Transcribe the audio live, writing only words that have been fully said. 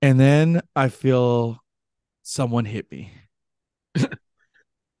And then I feel someone hit me.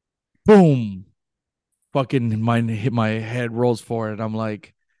 Boom. Fucking my head rolls forward. And I'm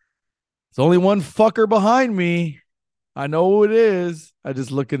like, there's only one fucker behind me. I know who it is. I just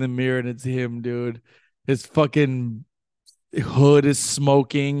look in the mirror and it's him, dude. His fucking hood is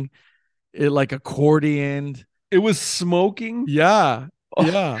smoking. It like accordioned. It was smoking. Yeah. Oh,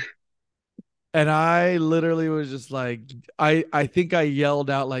 Yeah. And I literally was just like, I think I yelled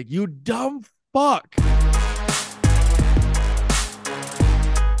out like, you dumb fuck.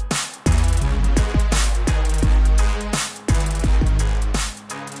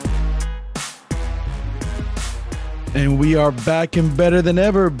 And we are back and better than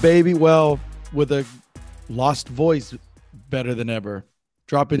ever, baby. Well, with a lost voice, better than ever.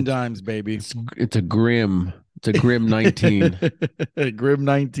 Dropping it's dimes, baby. it's a grim 19. Grim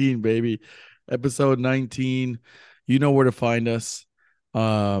 19, baby. Episode 19. You know where to find us.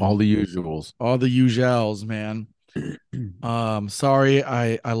 All Um, the usuals. all the usuals, man. Sorry,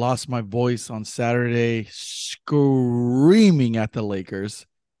 I lost my voice on Saturday screaming at the Lakers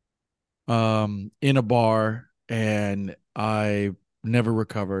in a bar, and I never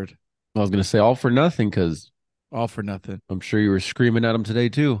recovered. I was gonna say all for nothing because All for nothing. I'm sure you were screaming at him today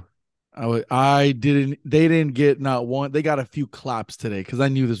too. I didn't they didn't get not one. They got a few claps today because I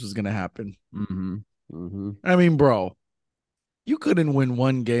knew this was gonna happen. Mm-hmm. Mm-hmm. I mean, bro, you couldn't win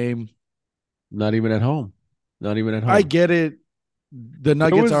one game. Not even at home. Not even at I home. get it. The There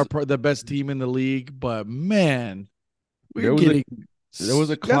Nuggets are was the best team in the league, but man, we're there was a getting there was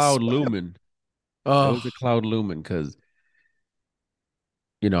a just cloud looming. There oh was a cloud looming because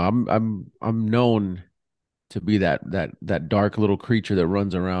I'm known to be that dark little creature that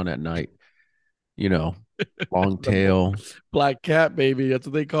runs around at night. You know, long the tail. black cat baby. That's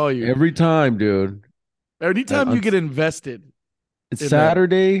what they call you. Every time, dude. Anytime you On get invested It's in them.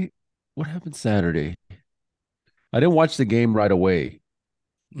 Saturday. What happened Saturday? I didn't watch the game right away.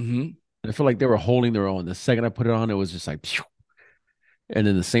 Mm-hmm. I feel like they were holding their own. The second I put it on, it was just like, phew. And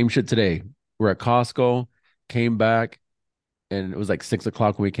then the same shit today. We're at Costco, came back, and it was like 6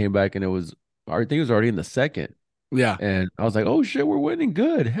 o'clock when we came back, and I think it was already in the second. Yeah. And I was like, oh shit, we're winning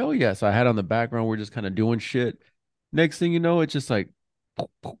good. Hell yeah. So I had on the background, we're just kind of doing shit. Next thing you know, it's just like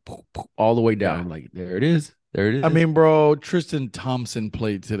all the way down. Yeah. I'm like, there it is. There it I is. mean, bro, Tristan Thompson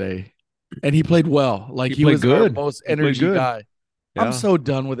played today and he played well. Like He he played was our good. most He played energy good. guy. I'm Yeah. so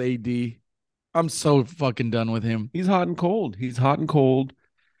done with AD. I'm so fucking done with him. He's hot and cold. He's hot and cold.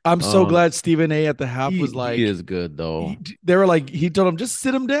 I'm so Um, glad Stephen A at the half was he like, is good though. they were like, he told him, just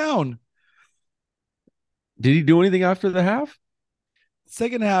sit him down. Did he do anything after the half?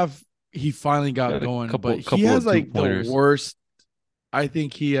 Second half, he finally got Got a going, but couple he couple has of two like the pointers. worst. I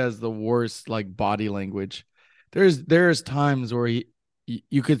think he has the worst like body language. There's times where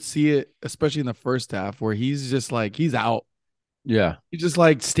you could see it, especially in the first half, where he's just like he's out. Yeah. He's just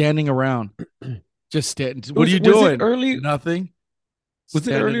like standing around, just standing. What are Was you it was it doing? early? Nothing. Was it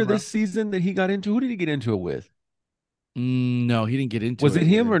Standing earlier around. this season that he got into? Who did he get into it with? No, he didn't get into Was it it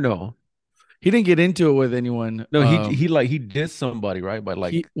him with. or no? He didn't get into it with anyone. No, he dissed somebody, right? By He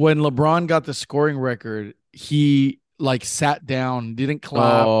like, when LeBron got the scoring record, he like sat down, didn't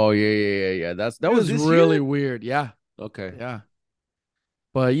clap. oh yeah. That It was was this really year. weird. Yeah, Okay. yeah.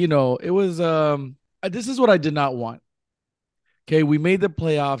 But it was this is what I did not want. Okay, we made the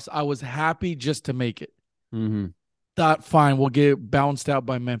playoffs. I was happy just to make it. Mm-hmm. Thought fine, we'll get bounced out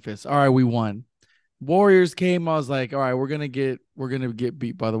by Memphis. All right, we won. Warriors came. I was like, all right, we're gonna get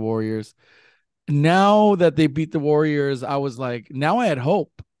beat by the Warriors. Now that they beat the Warriors, I was like, now I had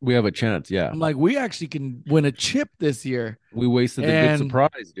hope. We have a chance. Yeah. I'm like, we actually can win a chip this year. We wasted the good And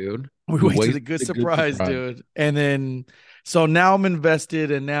surprise, dude. we We wasted a wasted good the good surprise, surprise. dude. And then so now I'm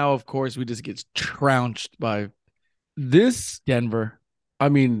invested, and now of course we just get trounced by This, Denver. I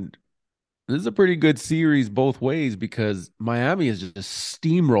mean, this is a pretty good series both ways because Miami is just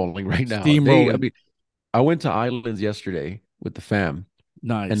steamrolling right now. I Steamrolling. mean, I went to Islands yesterday with the fam,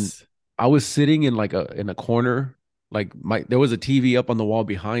 and Nice. I was sitting in like a corner, like there was a TV up on the wall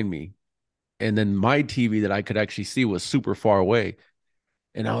behind me, and then my TV that I could actually see was super far away,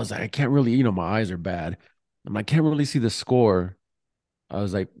 and I was like, I can't really, my eyes are bad. I can't really see the score. I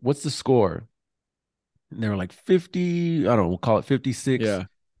was like, what's the score? And they were like 50, I don't know, we'll call it 56 Yeah.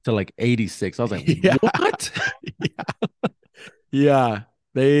 to like 86. I was like, Yeah. what? Yeah.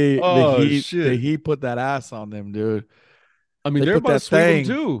 The Oh Heat the shit. Heat put that ass on them, dude. I mean, They they're put about to that sweep them thing.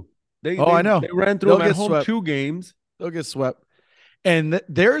 too. They Oh, they I they know. ran through They'll them at get home swept. 2 games. They'll get swept. And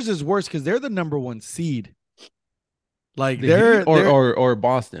theirs is worse because they're the number one seed. Like The Heat or they're or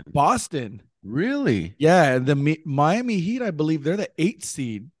Boston. Boston. Really? Yeah, the Miami Heat, I believe they're the eighth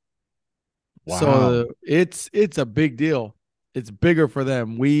seed. Wow. So it's a big deal. It's bigger for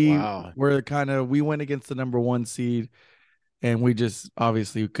them. Wow. We went against the number one seed, and we just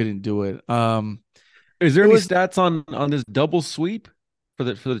obviously couldn't do it. Is there It any was stats on this double sweep for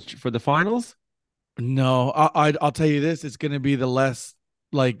the finals? no. I'll tell you this. It's gonna be the less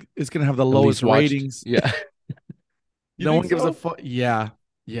like it's gonna have the The least lowest watched? ratings. Yeah. You No think one gives a so? fuck. Yeah,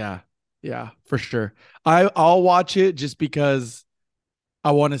 yeah, yeah, for sure. I'll watch it just because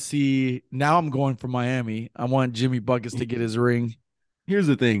I want to see. Now I'm going for Miami. I want Jimmy Buckets to get his ring. Here's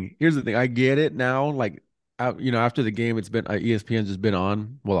the thing. Here's the thing. I get it now. Like, after the game, it's been ESPN's just been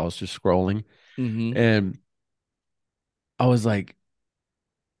on while I was just scrolling, Mm-hmm. and I was like,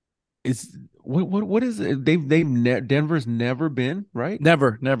 "It's what is it? Denver's never been right."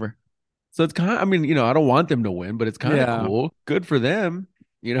 Never, never. So it's kind of, I mean, I don't want them to win, but it's kind of Yeah, cool. Good for them,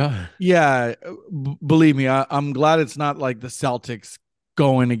 you know. yeah. Believe me, I'm glad it's not like the Celtics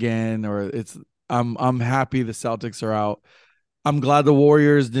going again, or it's. I'm happy the Celtics are out. I'm glad the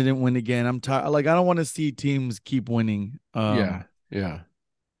Warriors didn't win again. I'm tired. Like I don't want to see teams keep winning. Yeah, yeah.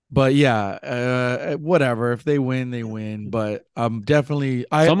 But yeah, whatever. If they win, they win. But definitely,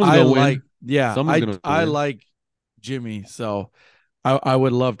 Someone's I gonna like, win. yeah, Someone's gonna I win. like Jimmy. So I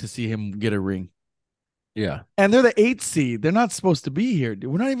would love to see him get a ring. Yeah. And they're the eighth seed. They're not supposed to be here.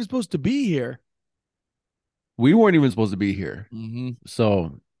 Dude. We're not even supposed to be here. We weren't even supposed to be here. Mm-hmm.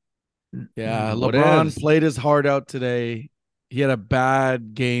 So Yeah, what LeBron ifs? played his heart out today. He had a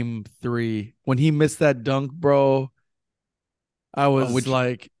bad game three when he missed that dunk, bro. I Uh, was which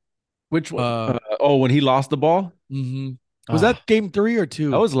like, which one? uh, Oh, when he lost the ball? mm-hmm. Was Oh, that game three or that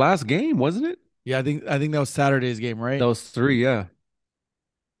two? was last game, wasn't it? Yeah, I think that was Saturday's game, That right? was three, yeah.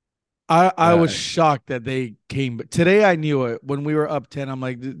 I was Yeah. shocked that they came, but today I knew it. When we were up 10, I'm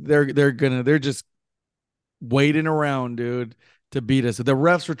like, they're just waiting around, dude, to beat us. The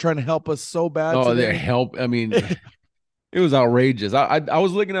refs were trying to help us so bad Oh, their today. help. I mean, it was outrageous. I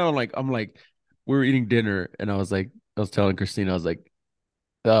was looking at it like I'm like, we were eating dinner and I was telling Christina, I was like,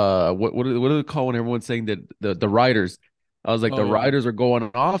 what do they call when everyone's saying that the writers? I was like, Oh the yeah. writers are going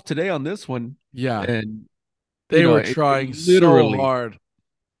off today on this one. Yeah. And They were it trying so literally hard,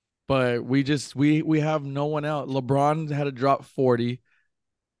 but we have no one out. LeBron had to drop 40.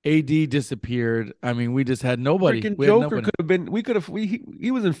 AD disappeared. I mean, we just had nobody. freaking We had Joker nobody. could have been we could have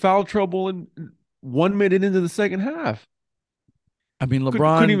he was in foul trouble in 1 minute into the second half. I mean, Couldn't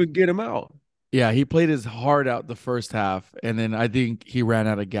LeBron, even get him out. yeah, he played his heart out the first half, and then I think he ran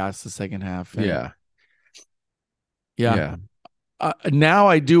out of gas the second half. And Yeah. yeah, Yeah. now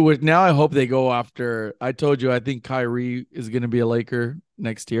I do it. Now I hope they go after. I told you I think Kyrie is going to be a Laker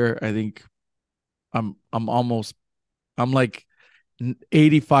next year. I think I'm almost I'm like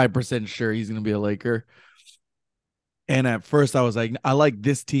 85% sure he's going to be a Laker. And at first I was like, I like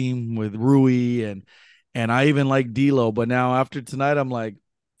this team with Rui and I even like D'Lo. But now after tonight, I'm like,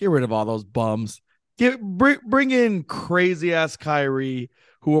 get rid of all those bums. Bring in crazy ass Kyrie,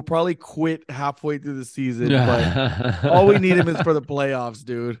 who will probably quit halfway through the season. But all we need him is for the playoffs,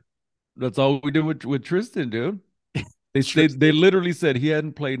 dude. That's all we did with Tristan, dude. They Tristan. literally said he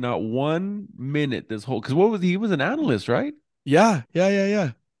hadn't played not 1 minute this whole because what was he was an analyst, right? Yeah, yeah, yeah,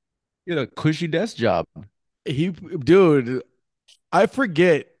 yeah. He had a cushy desk job. Dude, I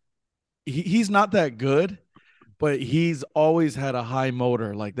forget. He's not that good, but he's always had a high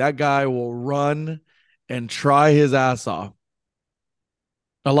motor. Like that guy will run and try his ass off.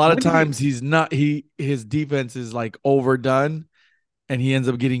 A lot How of did he get times he's not his defense is like overdone and he ends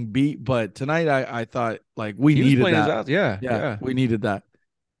up getting beat. But tonight I thought like we he was needed playing his that. ass. Yeah, Yeah, yeah. we needed that.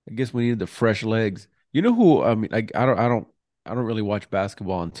 I guess we needed the fresh legs. You know who I mean like I don't really watch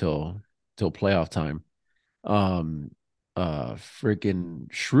basketball until playoff time. Um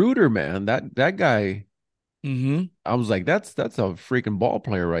freaking Schroeder, man. That guy, Mm-hmm. I was like, that's a freaking ball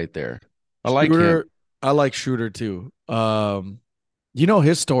player right there. I like him. Shooter, I like Shooter too. You know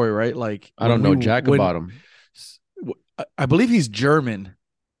his story, right? Like I don't know jack about him. I believe he's German,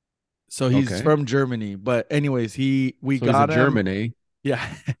 so he's Okay. from Germany. But anyways, he we So he's a got him. German, eh? Yeah,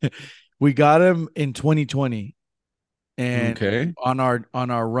 we got him in 2020, and Okay. on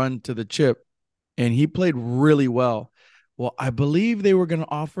our run to the chip, and he played really well. Well, I believe they were going to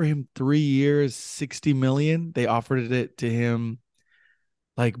offer him 3 years, 60 million. They offered it to him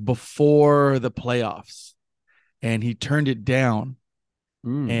like before the playoffs, and he turned it down.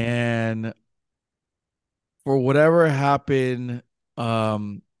 Mm. And for whatever happened,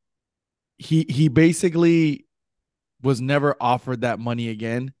 um, he basically was never offered that money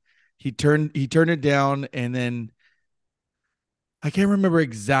again. He turned it down, and then I can't remember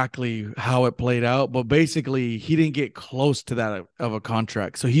exactly how it played out, but basically he didn't get close to that of a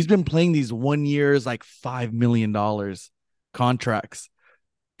contract. So he's been playing these 1 years like $5 million contracts,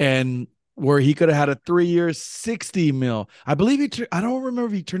 and where he could have had a 3 years 60 mil. I believe I don't remember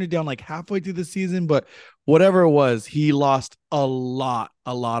if he turned it down like halfway through the season, but whatever it was, he lost a lot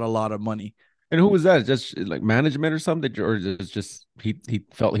of money. And who was that? Just like management or something, or just he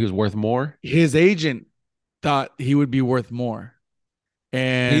felt he was worth more? His agent thought he would be worth more.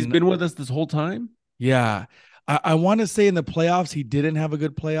 And he's And been with us this whole time? yeah, I want to say in the playoffs he didn't have a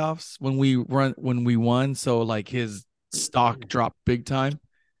good playoffs when we won, so like his stock dropped big time.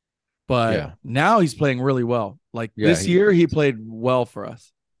 But Yeah. now he's playing really well. Like Yeah, this year, he played well for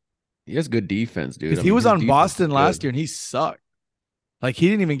us he has good defense, dude. because I he mean, was his on defense is Boston last good. year and he sucked. Like he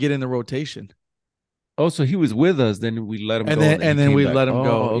didn't even get in the rotation, Oh, so he was with us, then we let him and go, then and then he we came back. let him Oh,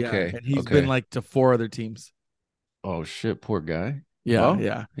 go. Yeah, okay. and he's been Okay. like to four other teams. Oh shit, poor guy. Yeah, Well,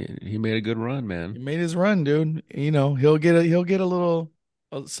 yeah. he made a good run, He man. made his run, dude. He'll get a little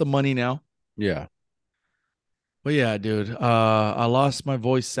some money now. Yeah. But yeah, dude. I lost my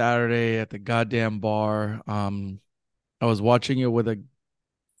voice Saturday at the goddamn bar. I was watching it with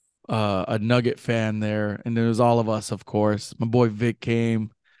a Nugget fan there, and there was all of us, of course. My boy Vic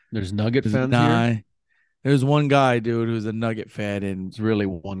came. There's Nugget There's fans here. nine. There's one guy, dude, who's a Nugget fan, and It's really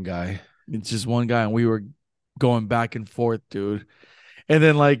one guy. it's just one guy, and we were going back and forth, dude. And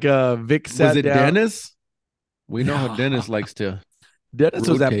then like Vic Was sat it down. Dennis? We know how No, Dennis likes to Dennis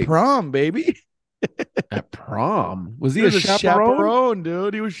was at rotate prom, baby. at prom. Was He he a was a chaperone? chaperone,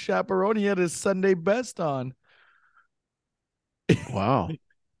 dude. He was chaperone. He had his Sunday best on. Wow.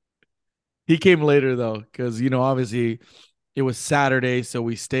 He came later though, because obviously it was Saturday, so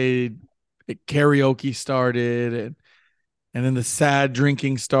we stayed. Karaoke started, and then the sad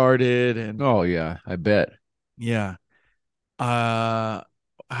drinking started, and Oh yeah, I bet. yeah. Uh,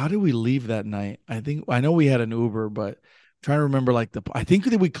 how did we leave that night? I know we had an Uber, but I'm trying to remember like I think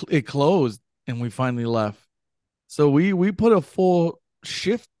that it closed and we finally left. So we put a full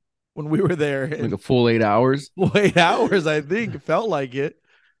shift when we were there, Like and a full 8 hours. 8 hours. I think it felt like it.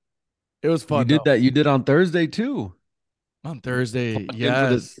 It was You fun did though. that. You did on Thursday too. On Thursday, Clocked in for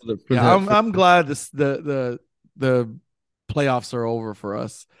the yes, for the for yeah. the I'm for I'm glad the playoffs are over for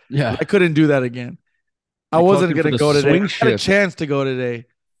us. yeah. I couldn't do that again. I You clocked wasn't in for gonna the go today. swing I had a shift. chance to go today,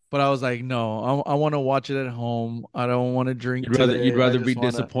 but I was like, no, I want to watch it at home. I don't want to drink You'd today. I rather be just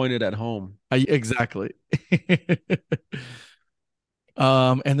want to. disappointed at home. Exactly.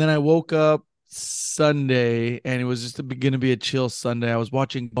 And then I woke up Sunday, and it was just going to be a chill Sunday. I was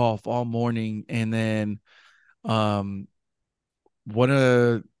watching golf all morning, and then um, one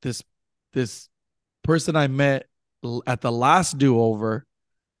of this person I met at the last do over,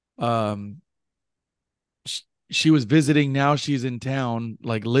 um, she was visiting. Now she's in town,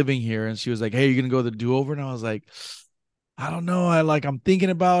 like living here, and she was like, "Hey, you gonna go to the do over?" And I was like, "I don't know. I'm thinking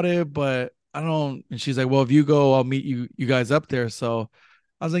about it, but I don't." And she's like, "Well, if you go, I'll meet you guys up there." So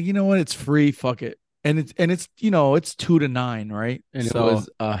I was like, "You know what? It's free. Fuck it." And it's it's 2 to 9, right? And it So was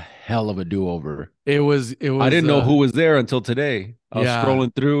a hell of a do-over. it I was didn't know who was there until today. I was yeah.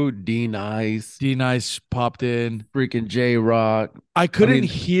 scrolling through D Nice, D Nice popped in. freaking J Rock. I I couldn't mean,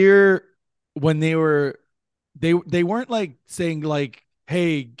 hear when they weren't like saying like,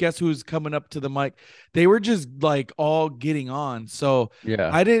 "Hey, guess who's coming up to the mic?" They were just like all getting on. So yeah.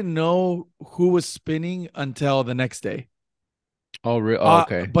 I didn't know who was spinning until the next day. Oh,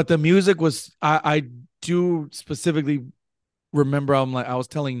 okay. But the music was I do specifically remember I was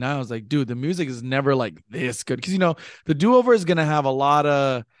telling now I was like, dude, the music is never like this good because the do over is gonna have a lot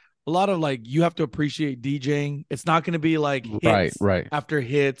of like you have to appreciate DJing. It's not gonna be like Right, hits right. after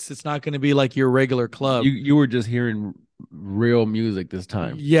hits. It's not gonna be like your regular club. You were just hearing real music this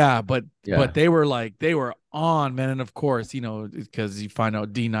time. Yeah, but Yeah. they were on, man, and of course because you find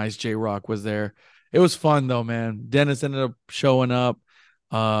out D Nice J Rock was there. It was fun though, man. Dennis ended up showing up.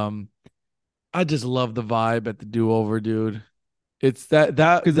 Um, I just love the vibe at the do over, dude. It's Because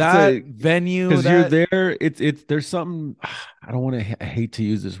it's that a venue because you're that there. It's there's something. I don't want to. I hate to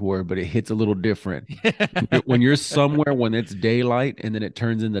use this word, but it hits a little different when you're somewhere when it's daylight and then it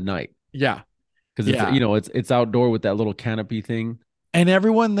turns into night. yeah, Because it's yeah. it's outdoor with that little canopy thing. And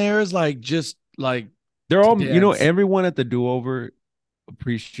everyone there is like just like They're to all dance. everyone at the do over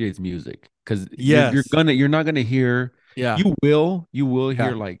appreciates music because Yes. you're not gonna hear. Yeah. You will hear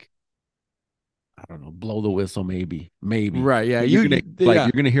Yeah. like I don't know, blow the whistle, maybe. Right. Yeah. But you're gonna Yeah.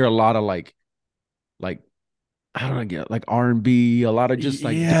 you're gonna hear a lot of like I don't know, get like R&B, a lot of just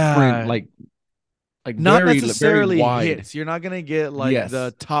like different Yeah. like like Not very necessarily wide. hits. You're not gonna get like Yes,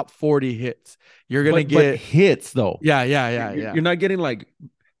 the top 40 hits. You're gonna but get hits though. yeah, yeah, You're, yeah, you're yeah. you're not getting like,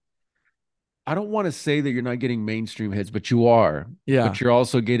 I don't want to say that you're not getting mainstream hits, but you are. Yeah. But you're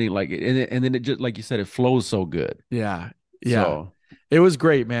also getting like, and then it just like you said, it flows so good. Yeah. Yeah. So It was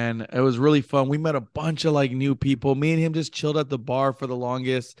great, man. It was really fun. We met a bunch of like new people. Me and him just chilled at the bar for the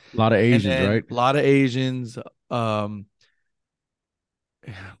longest. a lot of And Asians, then right? a lot of Asians. Um,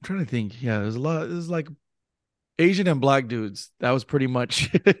 I'm trying to think. Yeah, there's a lot. There's like Asian and black dudes. That was pretty much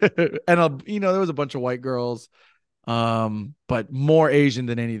and there was a bunch of white girls. But more Asian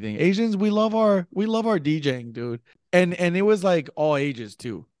than anything. Asians, we love our DJing, dude. And it was like all ages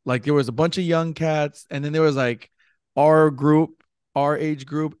too. Like there was a bunch of young cats, and then there was like our group, our age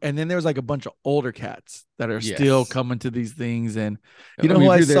group, and then there was like a bunch of older cats that are still Yes. coming to these things. And you I know mean, who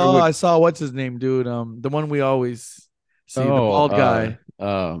if I you're there saw? with, I saw what's his name, dude. The one we always see, the oh, bald guy.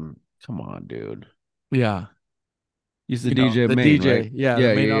 come on, dude. Yeah. He's the DJ The main, right? DJ. Yeah, the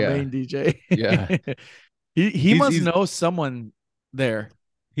Yeah, yeah, main yeah. DJ. Yeah. He He's must he's know someone there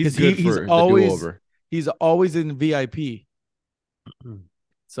he's because good for the do over. he's always in VIP.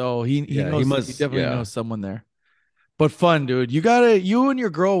 So he Yeah, he knows he must. definitely Yeah. knows someone there. But fun, dude. You and your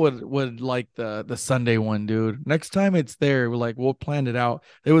girl would like the Sunday one, dude. Next time it's there, we'll plan it out.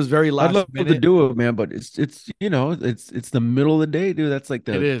 It was very I'd last love to minute. do it, man, but it's the middle of the day, dude. That's like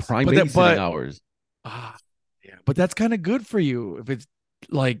It the is. prime But that babysitting but hours. ah yeah, but that's kind of good for you if it's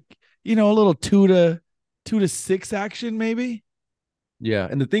like, a little 2 to 6 action maybe. Yeah,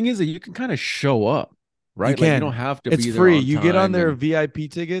 and the thing is that you can kind of show up, You right? Like you don't can. have to It's be there free. on You get on time, their and VIP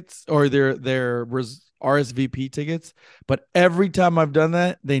tickets or their RSVP tickets, but every time I've done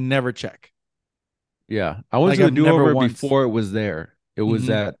that, they never check. yeah, I went Like to the I've do never over once. before it was there. It was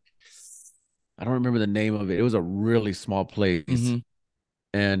Mm-hmm. at, I don't remember the name of it. It was a really small place, Mm-hmm.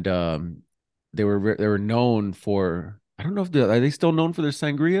 and they were known for. I don't know if are they still known for their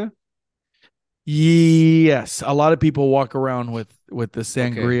sangria? Yes, a lot of people walk around with the Okay,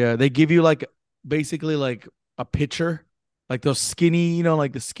 sangria. They give you like basically like a pitcher, like those skinny,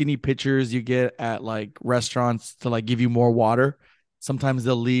 like the skinny pitchers you get at like restaurants to like give you more water. Sometimes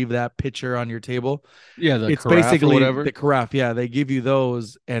they'll leave that pitcher on your table. yeah, the It's carafe or basically the whatever. carafe. Yeah, they give you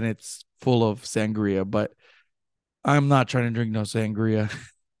those and it's full of sangria, but I'm not trying to drink no sangria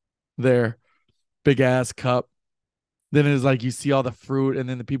there. Big ass cup. Then it's like you see all the fruit and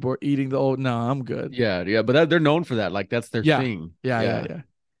then the people are eating no, I'm good. Yeah, yeah, but they're known for that. Like that's their Yeah. thing. Yeah, yeah, Yeah, yeah.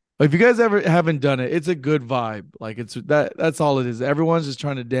 If you guys ever haven't done it, it's a good vibe. Like that's all it is. Everyone's just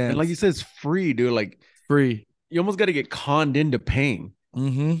trying to and like you dance. said, it's free, dude. Like Free. you almost got to get conned into paying.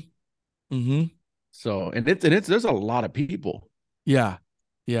 Mm-hmm. Mm-hmm. So, and it's there's a lot of people. Yeah.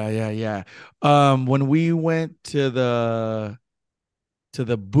 Yeah, yeah, yeah. When we went to the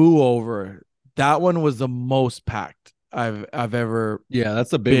Boo Over, that one was the most packed I've ever Yeah,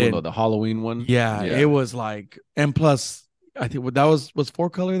 that's a big one though. been. The Halloween one. Yeah, it Yeah. was like, and plus, I think that was Four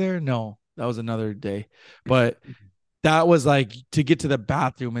Color there. No, that was another day, but that was like to get to the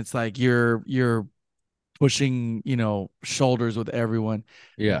bathroom. It's like you're pushing, shoulders with everyone.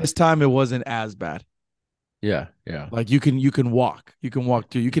 Yeah. This time it wasn't as bad. Yeah. Yeah. Like you can walk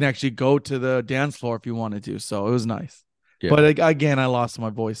through. You can actually go to the dance floor if you wanted to. So it was nice. But Yeah. again, I lost my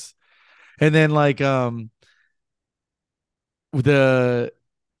voice. And then like the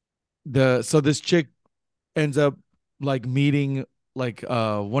so this chick ends up like meeting like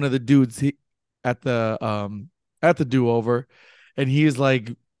one of the dudes at the um at the do over, and he's like,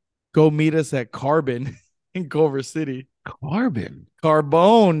 go meet us at Carbon in Culver City. Carbon.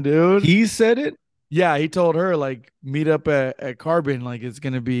 Carbone, dude. He said it. Yeah, he told her like meet up at Carbon, like it's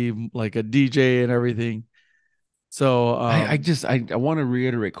gonna be like a DJ and everything. So I want to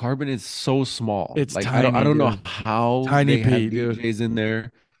reiterate, Carbon is so small. it's Like I tiny, don't know dude. how Tiny they have P, dude. DJs in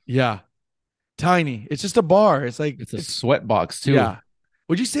there. Yeah, tiny. It's just a bar. It's like It's a sweat box too. yeah.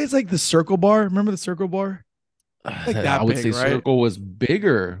 Would you say it's like the Circle Bar? Remember the Circle Bar? Like I that would big, say right? Circle was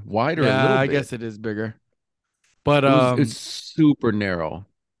bigger, wider a Yeah, little I bit. guess it is bigger. But It's super narrow.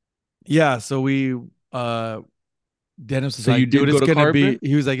 yeah, so we Dennis was So you like, dude, did go to Carbon?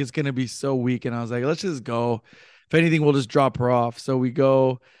 he was like, it's gonna be so weak. And I was like, let's just go. If anything, we'll just drop her off. So we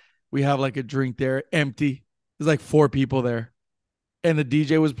go, we have like a drink there, empty. There's like 4 people there. And the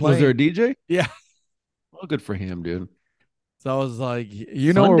DJ was Was there a playing. DJ? Yeah. Well, good for him, dude. So I was like,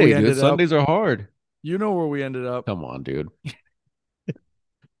 you know where we Sunday, dude. ended up. Sundays are hard. You know where we ended up. Come on, dude.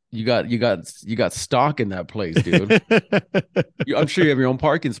 You got stock in that place, dude. I'm sure you have your own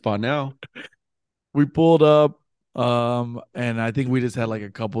parking spot now. We pulled up, and I think we just had like a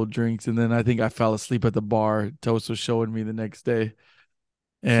couple of drinks, and then I think I fell asleep at the bar. Toast was showing me the next day.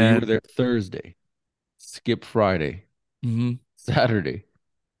 So you were And there Thursday. skip Friday, Mm-hmm. Saturday,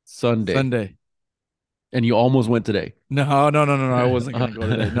 Sunday, Sunday. and you almost went today. No, no, no, no, no. I wasn't gonna go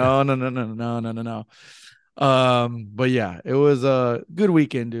today. No, no, no, no, no, no, no, no. But yeah, it was a good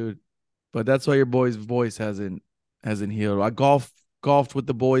weekend, dude. But that's why your boy's voice hasn't healed. I golfed with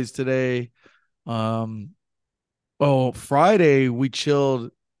the boys today. Um, oh, Friday we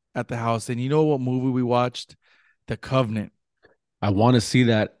chilled at the house, and you know what movie we watched? The Covenant. I want to see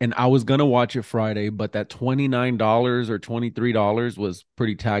that. And I was gonna watch it Friday, but that $29 or $23 was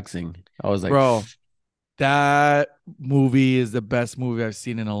pretty taxing. I was like, Bro, that movie is the best movie I've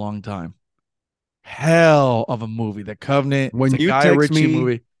seen in a long time. Hell of a movie. The Covenant. It's when a you Guy text Ritchie me,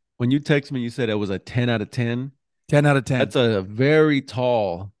 movie. when you text me, you said it was a 10 out of 10. 10 out of 10. That's a very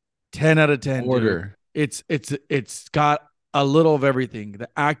tall 10 out of 10, dude. order. It's got a little of everything. The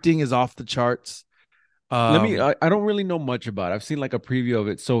acting is off the charts. Let me, Um, I don't really know much about it. I've seen like a preview of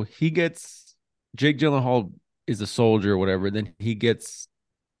it. So Jake Gyllenhaal is a soldier or whatever. Then is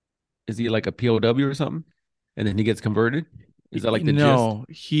he like a POW or something? And then he gets converted? Is that like the gist? no,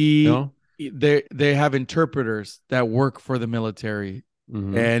 he No? they have interpreters that work for the military,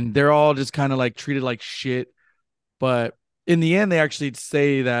 Hmm. and they're all just kind of like treated like shit. But in the end, they actually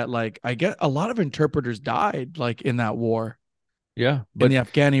say that like I get a lot of interpreters died like in that war, Yeah. in the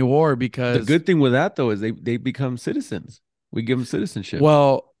But Afghani war, the because good thing with that though is they become citizens. We give them citizenship.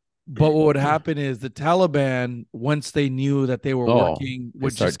 well, but what would happen is the Taliban, once they knew that they were Oh, working, they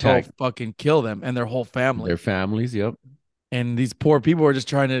would start just go tagging fucking kill them and their whole their family. families. Yep. And these poor people are just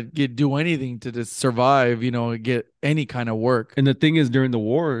trying to do anything to just survive, get any kind of work. And the thing is, during the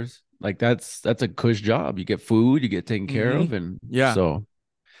wars, like that's a cush job. You get food, you get taken care Mm-hmm. of, and Yeah. so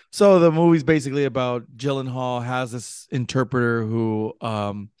So the movie's basically about Gyllenhaal has this interpreter who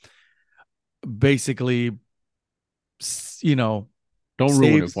basically you know don't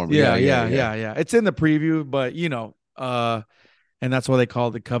ruin it saves. for me. Yeah, Yeah, yeah, yeah, yeah. yeah, yeah. It's in the preview, but and that's why they call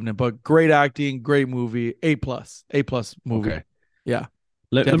it the Covenant. But great acting, great movie, A plus movie. Okay. Yeah,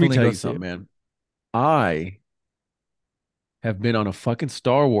 Let me definitely tell go you see something, it. man. I have been on a fucking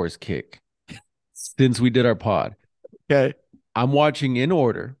Star Wars kick since we did our pod. Okay, I'm watching in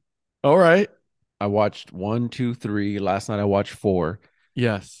order. all right. I watched one, two, three. Last night I watched four.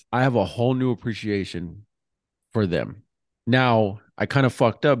 Yes. I have a whole new appreciation for them. Now, I kind of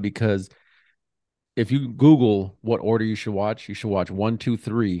fucked up because if you Google what order you should watch one, two,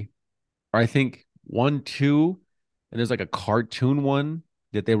 three, or I think one, two, and there's like a cartoon one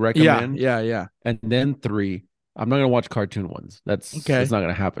that they Yeah, recommend, yeah, yeah. and then three. I'm not gonna watch cartoon ones. That's Okay, not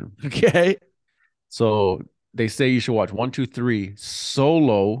gonna happen. okay. So they say you should watch one, two, three,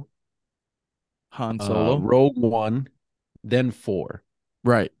 Solo, Han Solo. Rogue One, then four.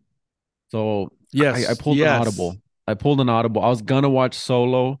 Right. So I Yes, pulled an yes. audible. I pulled an audible. I was gonna watch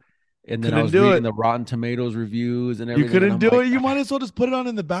Solo, and then I Couldn't was do reading it. the Rotten Tomatoes reviews and You everything, and couldn't I'm do like, it. You might as well just put it on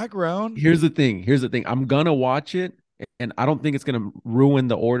in the background. here's the thing. Here's the thing. I'm gonna watch it, and I don't think it's gonna ruin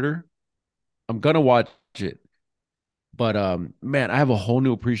the order. I'm gonna watch it, but man, I have a whole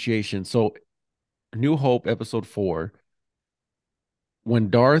new appreciation. So, New Hope, episode four, when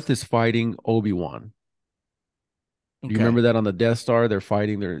Darth is fighting Obi-Wan. Do you Okay. remember that on the Death Star? They're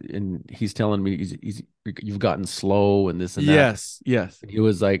fighting there, and he's telling me you've gotten slow and this and that. Yes, yes. He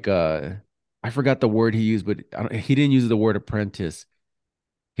was like, I forgot the word he used, but he didn't use the word apprentice.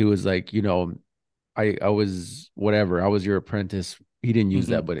 He was like, I was whatever. I was your apprentice. He didn't use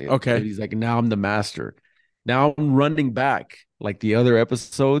that, but Okay. he's like, now I'm the master. Now I'm running back like the other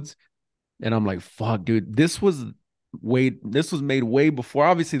episodes, and I'm like, fuck, dude, this was made way before.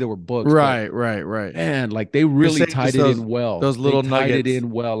 Obviously, there were books, but Right, right, right. man, like they You're really saying just tied it in well. those They little tied it nuggets.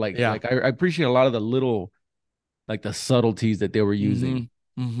 in well. Yeah. I appreciate a lot of the little, like the subtleties that they were using.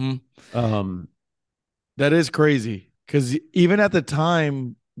 Mm-hmm. Mm-hmm. Um, That is crazy. Because even at the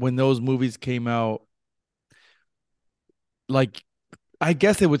time when those movies came out, like I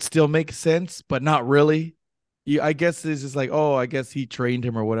guess it would still make sense, but not really. I guess it's just like, oh, I guess he trained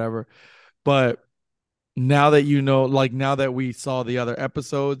him or whatever. But now that like now that we saw the other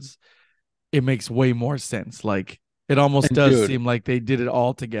episodes, it makes way more sense. Like it almost and does dude, seem like they did it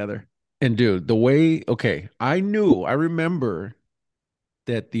all together. the way, okay, I remember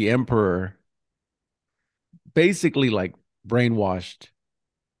that the Emperor basically like brainwashed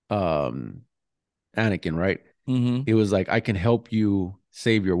um Anakin, right? Mm-hmm. He was like, I can help you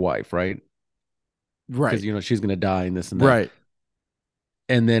save your wife, right? Because Right. she's gonna die and this and that. Right.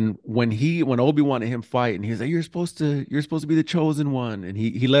 And then when Obi-Wan and him fight, and he's like, you're supposed to be the chosen one, and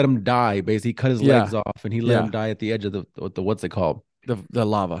he let him die. Basically, he cut his Yeah. legs off, and he let him Yeah. die at the edge of the what's it called? The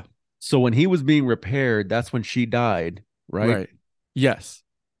lava. So when he was being repaired, that's when she died, right? Right. Yes.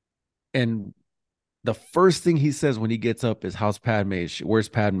 And the first thing he says when he gets up is, "How's Padme? Where's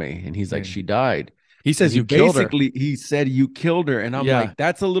Padme?" And he's like, Yeah. "She died." He And says you killed her. he said, "You killed her." And I'm Yeah. like,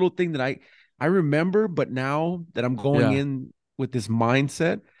 that's a little thing that I remember, but now that I'm going Yeah. in with this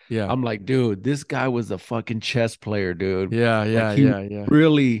mindset, Yeah. I'm like, dude, this guy was a fucking chess player, dude. Yeah. Like Yeah. he Yeah. Yeah.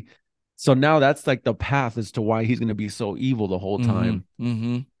 really, so now that's like the path as to why he's gonna be so evil the whole Mm-hmm. time.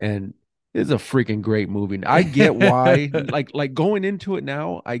 Mm-hmm. And it's a freaking great movie. I get why, like going into it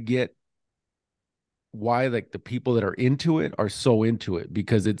now, I get why like the people that are into it are so into it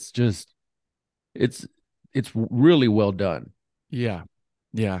because it's it's really well done. Yeah.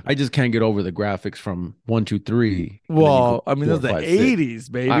 Yeah. I just can't get over the graphics from one, two, three, and then you go Well, I mean, four, those are the five, six. 80s,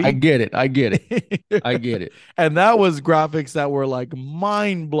 I baby. get it. I get it. I get it. And that was graphics that were like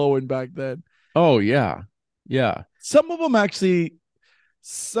mind blowing back then. Oh yeah. Yeah. Some of them actually,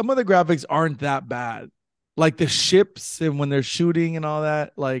 some of the graphics aren't that bad. Like the ships and when they're shooting and all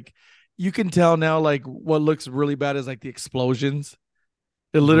that, like you can tell now, like what looks really bad is like the explosions.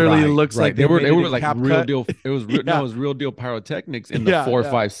 It literally Right. looks like Right. they made They it were in like real CapCut. deal. It was no, Yeah, it was real deal pyrotechnics in the yeah, four,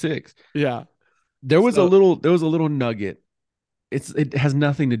 yeah, five, six. yeah. There was a So, little nugget. It has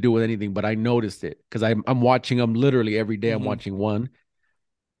nothing to do with anything, but I noticed it because I'm watching them literally every day. I'm mhm. watching one.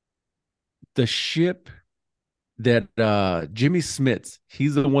 The ship that Jimmy Smits,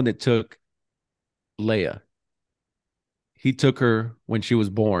 he's the one that took Leia. He took her when she was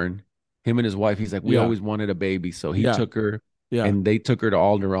born. Him and his wife, he's like, we Yeah, always wanted a baby. So he yeah, took her yeah. and they took her to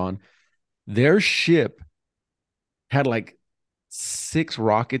Alderaan. Their ship had like six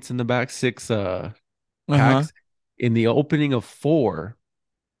rockets in the back, six Uh huh. packs. In the opening of four,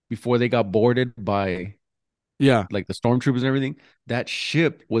 before they got boarded by Yeah. like the stormtroopers and everything, that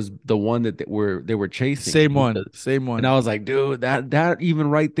ship was the one that they were chasing. Same one. Same And one. I was like, dude, that even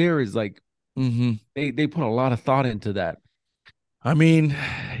right there is like Hmm. they put a lot of thought into that. I mean,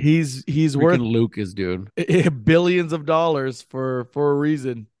 he's worth Freaking Lucas, dude. billions of dollars for a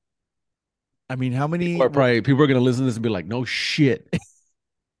reason. I mean, how many? People are gonna listen to this and be like, no shit.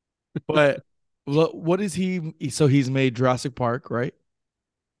 But what is he? So he's made Jurassic Park, right?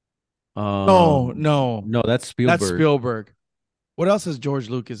 No, no, No, that's that's Spielberg. Spielberg. What else has George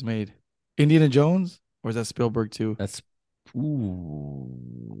Lucas made? Indiana Jones, or is that Spielberg too? That's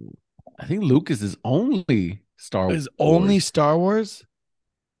ooh. I think Lucas is only Star Is only Wars. Star Wars?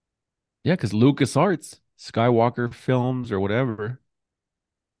 Yeah, because Lucas Arts, Skywalker Films or whatever.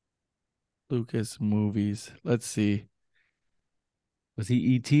 Lucas movies. Let's see. Was he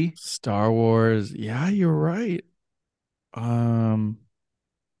E.T.? Star Wars. Yeah, you're right. Um,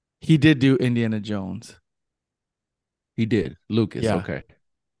 he did do Indiana Jones. He did. Lucas, Yeah, okay.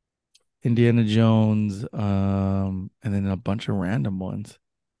 Indiana Jones. And then a bunch of random ones.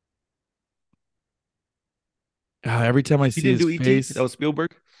 Every time I He see didn't his do E.T. That face, was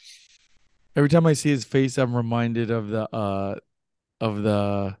Spielberg. every time I see his face, I'm reminded of the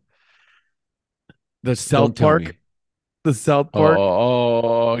Don't South tell Park, me. the South Park.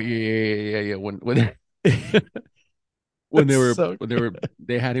 Oh, yeah. When That's so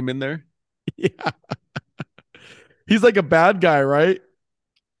they had him in there. yeah. He's like a bad guy, right?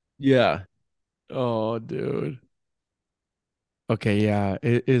 Yeah, Oh, dude. Okay, yeah.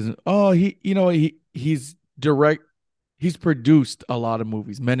 It is. Oh, he's direct. He's produced a lot of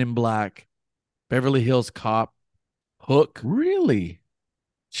movies. Men in Black, Beverly Hills Cop, Hook. really.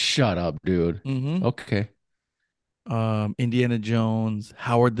 Shut up, dude. Mm-hmm. Okay, Indiana Jones,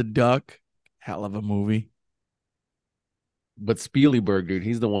 Howard the Duck. Hell of a movie. but Spielberg, dude,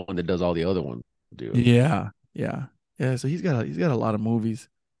 he's the one that does all the other ones, dude. Yeah, yeah, yeah. So he's got a lot of movies,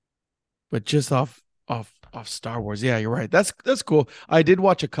 but just off Star Wars. Yeah, you're right. That's cool. I did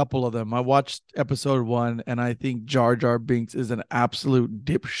watch a couple of them. I watched episode one, and I think Jar Jar Binks is an absolute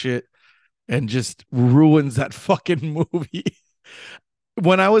dipshit and just ruins that fucking movie.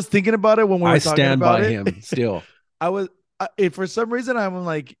 When I was thinking about it, when we I were talking stand about by it, him still. I was for some reason I'm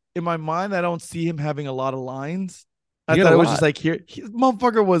like in my mind I don't see him having a lot of lines. I He had a thought it was just lot. like here,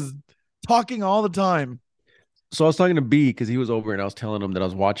 motherfucker was talking all the time. So I was talking to B because he was over and I was telling him that I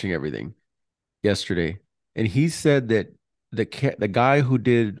was watching everything yesterday, and he said that the guy who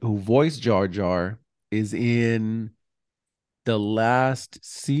voiced Jar Jar is in the last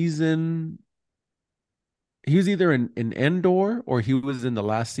season. He was either in Endor or he was in the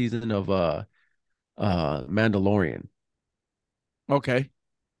last season of Mandalorian. Okay.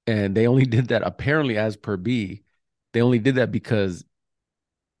 And they only did that apparently as per B. They only did that because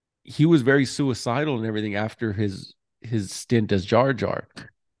he was very suicidal and everything after his stint as Jar Jar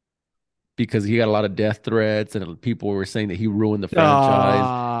because he got a lot of death threats and people were saying that he ruined the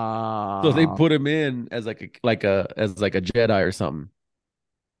franchise. So they Ah, put him in as like a Jedi or something.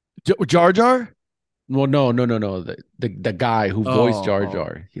 Jar Jar. Well, no, no, no, no. The guy who voiced Jar Oh,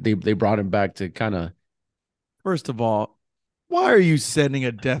 Jar, they brought him back to kind of. first of all, why are you sending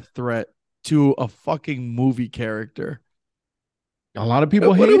a death threat to a fucking movie character? A lot of people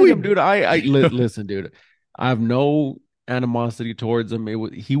What are hated him, we? dude. Listen, dude. I have no animosity towards him.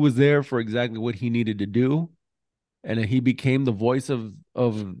 He was there for exactly what he needed to do, and he became the voice of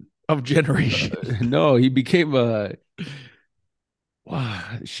Of generation. no, he became a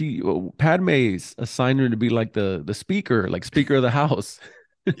wow, Padme's assigned her to be like the speaker, like speaker of the house.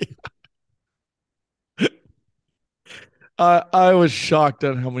 I was shocked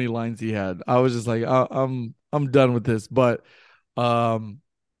at how many lines he had. I was just like, I'm done with this. But um,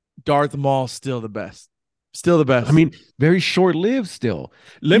 Darth Maul still the best, still the I best. mean, very short lived still.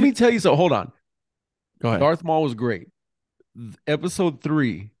 Let He, me tell you so. Hold on. go ahead. Darth Maul was great. Episode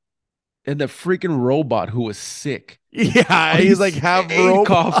 3, and the freaking robot who was sick. Yeah, He he's like half stayed robot.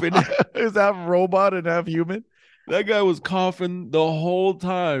 coughing. He's half robot and half human. That guy was coughing the whole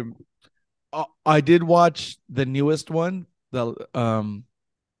time. I did watch the newest one, the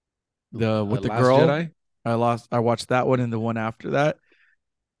with the Last girl. Jedi. I watched that one and the one after that.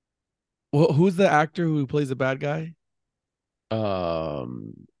 Well, who's the actor who plays the bad guy?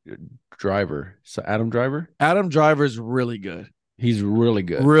 Um, Driver. So Adam Driver. Adam Driver's really good. He's really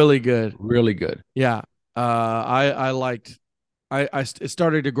good. Really good. Really good. Yeah. I liked it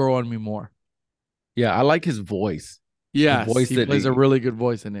started to grow on me more. Yeah, I like his voice. The Yes, voice he that plays a really good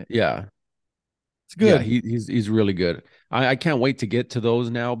voice in it. yeah, It's yeah, good. he's really good. I can't wait to get to those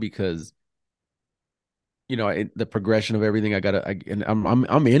now because the progression of everything. And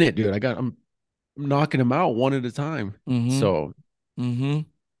I'm in it, dude. I'm knocking them out one at a time. Mm-hmm. So, Mm-hmm.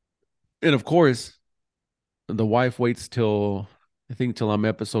 and of course, the wife waits till I think till I'm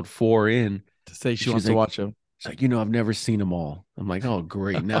episode 4 in. To say she She's wants to like, watch him. she's like, I've never seen them all. I'm like, oh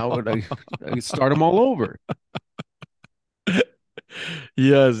great, now I start them all over.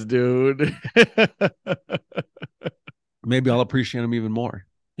 Yes, dude. Maybe I'll appreciate them even more.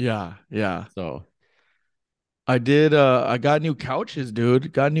 Yeah, yeah. So I got new couches,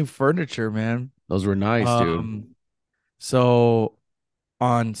 dude. Got new furniture, man. those were nice, dude. Um so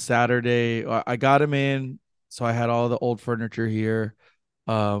on Saturday, I got him in, so I had all the old furniture here.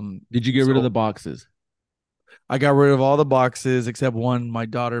 Did you get rid of So the boxes? I got rid of all the boxes except one my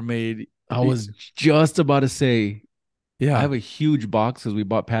daughter made. I was just about to say I Yeah, have a huge box because we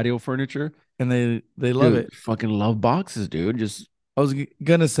bought patio furniture. and they love Dude, it. fucking love boxes, dude. Just I was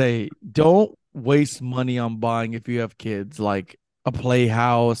gonna say, don't waste money on buying if you have kids, like a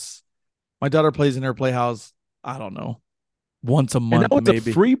playhouse. My daughter plays in her playhouse, I don't know, once a and that month, was a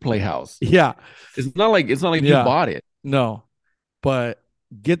maybe. free playhouse. Yeah, It's not like you yeah, bought it. no, but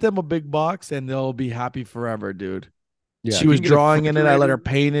get them a big box and they'll be happy forever, dude. Yeah, She if you was can get a drawing in it. I let her refrigerator.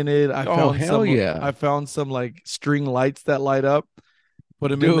 paint in it. Oh hell I yeah, found some like string lights that light up. Put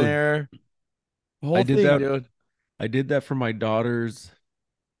them in dude. there. The I whole did thing, that. dude. I did that for my daughter's.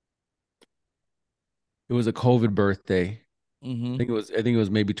 It was a COVID birthday. Mm-hmm. I think it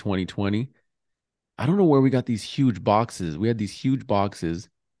was maybe 2020. I don't know where we got these huge boxes. We had these huge boxes,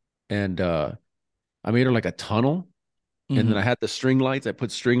 and I made her like a tunnel, and then I Mm-hmm. had the string lights. I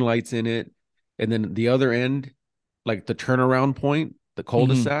put string lights in it, and then the other end, like the turnaround point, the Mm-hmm.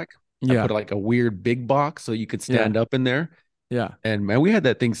 cul-de-sac, I Yeah. put like a weird big box so you could Yeah. stand up in there. Yeah. And man, we had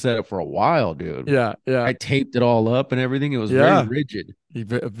that thing set up for a while, dude. Yeah. Yeah. I taped it all up and everything. It was very Yeah. rigid.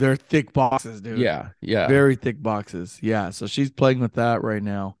 They're thick boxes, dude. Yeah, yeah. Very thick boxes. Yeah. So she's playing with that right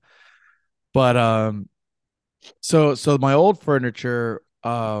now. But so my old furniture,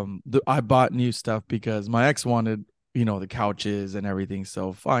 I bought new stuff because my ex wanted, the couches and everything.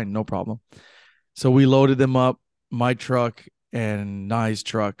 So fine, no problem. So we loaded them up, my truck and Nye's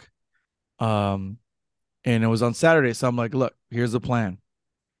truck. Um, and it was on Saturday. So I'm like, look, here's the plan.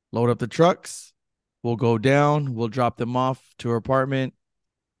 Load up the trucks. We'll go down. We'll drop them off to her apartment,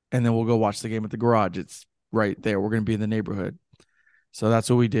 and then we'll go watch the game at the garage. It's right there. We're gonna be in the neighborhood. So that's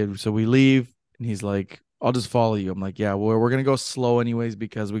what we did. So we leave, and he's like, "I'll just follow you." I'm like, "Yeah, well, we're gonna go slow anyways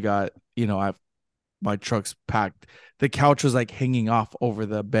because we got, I've my truck's packed." The couch was like hanging off over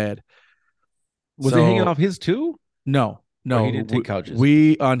the bed. Was it hanging So off his too? no, Or he no, didn't take couches?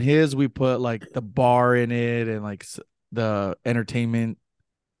 we on his we put like the bar in it and like the entertainment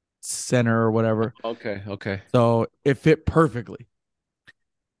center or whatever. Okay, okay. So it fit perfectly.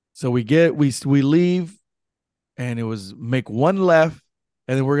 So we leave, and it was make one left,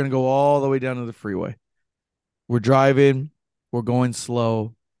 and then we're gonna go all the way down to the freeway. We're driving, we're going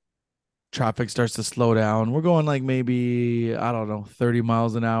slow. Traffic starts to slow down. We're going like maybe, I don't know, 30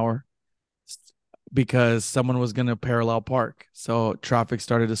 miles an hour because someone was gonna parallel park. So traffic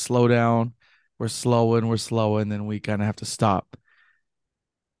started to slow down. we're slowing, then we kind of have to stop.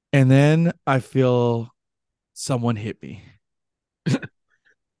 And then I feel someone hit me.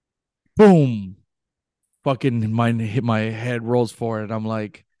 Boom. Fucking my head rolls forward. I'm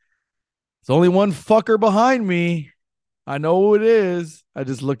like, there's only one fucker behind me. I know who it is. I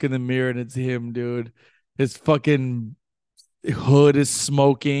just look in the mirror and it's him, dude. His fucking hood is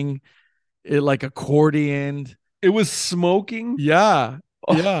smoking. It like accordioned. It was smoking. Yeah.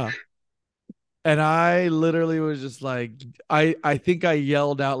 Oh, Yeah. And I literally was just like, I think I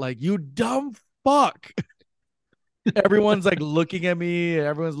yelled out like, "You dumb fuck." Everyone's like looking at me,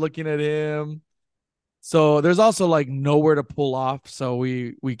 everyone's looking at him. So there's also like nowhere to pull off. So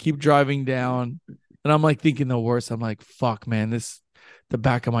we keep driving down, and I'm like thinking the worst. I'm like, fuck, man, this the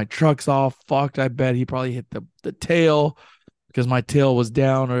back of my truck's all fucked. I bet he probably hit the tail because my tail was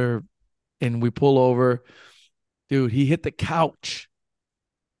down, or and we pull over. Dude, he hit the couch.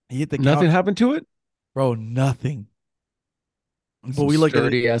 He hit the nothing couch, happened to it. bro. Nothing. But Some we look at it,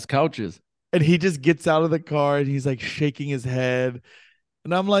 sturdy ass couches. and he just gets out of the car and he's like shaking his head,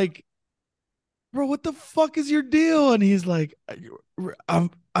 and I'm like, bro, what the fuck is your deal? And he's like,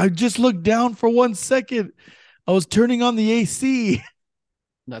 I just looked down for 1 second. I was turning on the AC.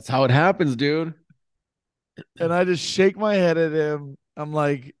 That's how it happens, dude. And I just shake my head at him. I'm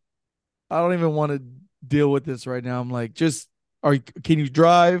like, I don't even want to deal with this right now. I'm like, just can you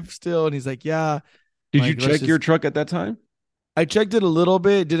drive still? And he's like, yeah. Did you Like, let's check your just truck at that time? I checked it a little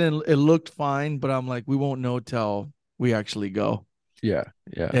bit. It looked fine, but I'm like, we won't know till we actually go. Yeah,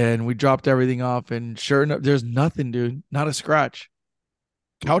 yeah. And we dropped everything off, and sure enough, there's nothing, dude. Not a scratch.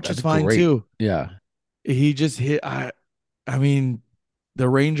 Couch is That's fine great. too. Yeah. He just hit. I mean, the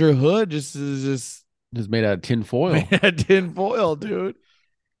Ranger hood just is just Just made out of tin foil. made tin foil, dude.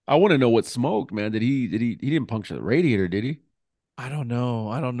 I want to know what smoked, man. He didn't puncture the radiator, did he? I don't know.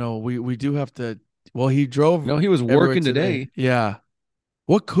 I don't know. We do have to. Well, he drove No, he was everywhere working today. today. Yeah.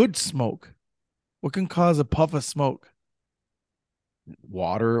 What could smoke? What can cause a puff of smoke?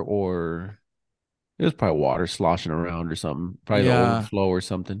 Water or it was probably water sloshing around or something. Probably the Yeah, overflow or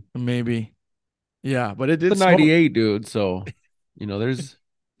something. maybe. Yeah, but it The did smoke. 98, dude. So, there's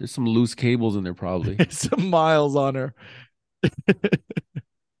some loose cables in there probably. Some miles on her.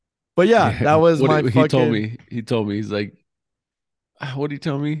 But yeah, Yeah. that was What my he told fucking me, he's like, what did he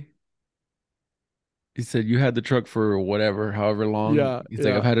tell me? He said, you had the truck for whatever, however long. yeah, He's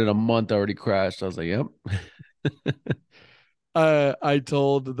like, I've yeah. had it a month, already crashed. I was like, yep. I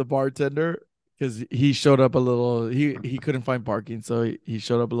told the bartender because he showed up a little. He couldn't find parking, so he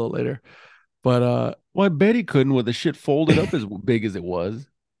showed up a little later. But Well, I bet he couldn't with the shit folded up as big as it was.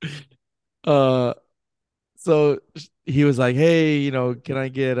 uh, so he was like, "Hey, can I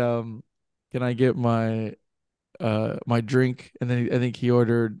get my drink?" And then I think he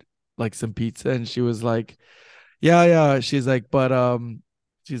ordered like some pizza, and she was like, "Yeah, yeah." She's like,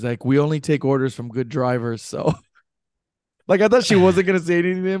 "We only take orders from good drivers." So like I thought she wasn't gonna say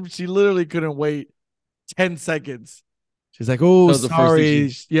anything to him. She literally couldn't wait 10 seconds. She's like, "Oh, That was the first thing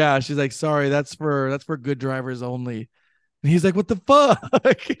sorry." Yeah, she's like, "Sorry, that's for good drivers only." And he's like, "What the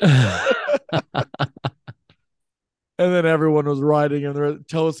fuck?" And then everyone was riding, and the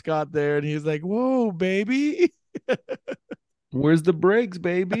toast got there, and he's like, "Whoa, baby." Where's the brakes,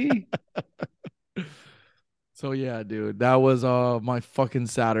 baby? So yeah, dude, that was my fucking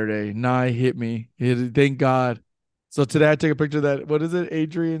Saturday. Nye hit me. Thank God. So today I took a picture of that. What is it?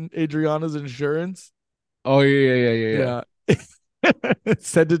 Adriana's insurance. Oh yeah, yeah, yeah, yeah. Yeah.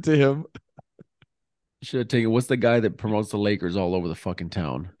 Send it to him. Should have taken. What's the guy that promotes the Lakers all over the fucking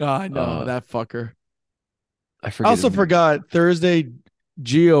town? Oh, I know Uh, that fucker. I I forget his also name. forgot Thursday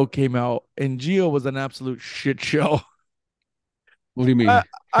Geo came out, and Geo was an absolute shit show. What do you I mean?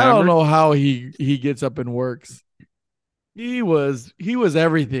 I don't Hammered? know how he gets up and works. He was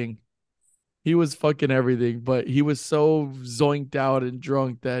everything. He was fucking everything, but he was so zoinked out and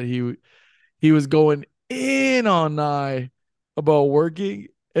drunk that he was going in on Nye about working,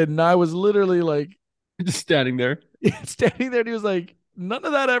 and Nye was literally like Just standing there. standing there, and he was like, "None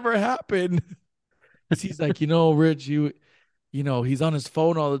of that ever happened." Because he's like, Rich, he's on his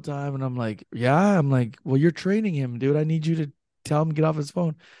phone all the time. And I'm like, yeah. I'm like, well, you're training him, dude. I need you to tell him to get off his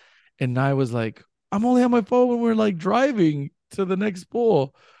phone. And I was like, I'm only on my phone when we're like driving to the next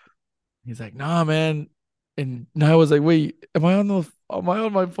pool. He's like, nah, man. And I was like, wait, am I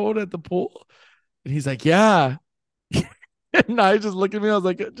on my phone at the pool? And he's like, yeah. And I just looked at me. I was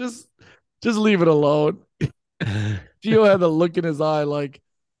like, just leave it alone. Gio had the look in his eye like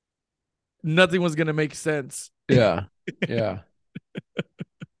nothing was gonna make sense. Yeah, yeah.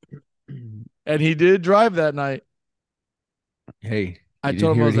 And he did drive that night. Hey, I You didn't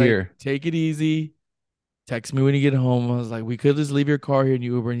told him, I hear it was like, here. take it easy. Text me when you get home. I was like, we could just leave your car here in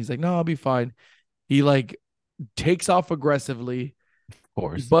Uber. And he's like, no, I'll be fine. He like takes off aggressively. Of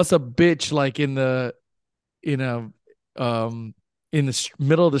He course. busts a bitch like in a um in the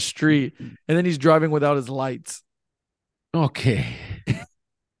middle of the street, and then he's driving without his lights. Okay.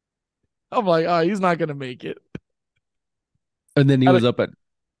 I'm like, oh, he's not gonna make it. And then At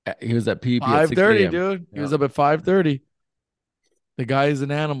he was at PEP at 5:30, 6 a.m. dude. He Yeah. was up at 5:30. The guy is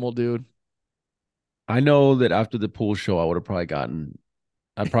an animal, dude. I know that after the pool show,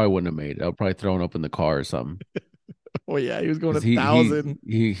 I probably wouldn't have made it. I would probably thrown up in the car or something. Oh yeah, he was going a Because he he thousand,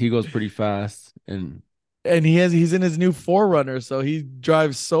 he he goes pretty fast and and he's in his new Forerunner, so he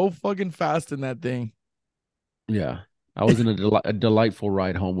drives so fucking fast in that thing. yeah. I was in a delightful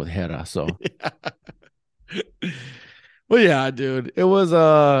ride home with Hera, so Well, yeah, dude. It was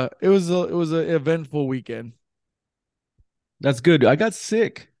an eventful weekend. that's good. I got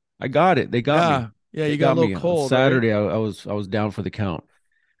sick. I got it. They got me. Yeah, yeah. They You got a got little me. On cold, right? Saturday, I was down for the count.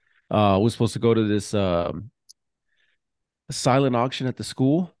 I was supposed to go to this silent auction at the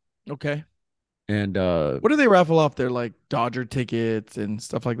school, Okay. and What do they raffle off there? Like Dodger tickets and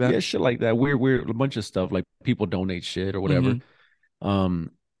stuff like that? yeah, shit like that. Weird, a bunch of stuff like people donate shit or whatever. Mm-hmm.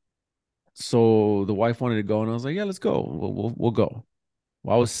 Um, so the wife wanted to go, and I was like, yeah, let's go. We'll go.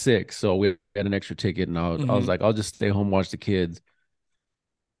 Well, I was sick, so we had an extra ticket, and I was Mm-hmm. like, I'll just stay home, watch the kids.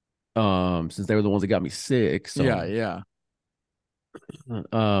 Since they were the ones that got me sick. Yeah, So yeah.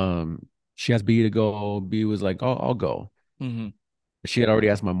 she asked B to go. B was like, oh, I'll go. Mm-hmm. She had already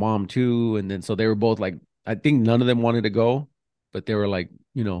asked my mom too, and then so they were both like, I think none of them wanted to go, but they were like,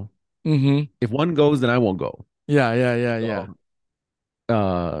 Mm-hmm. if one goes, then I won't go. Yeah, yeah, yeah, yeah. So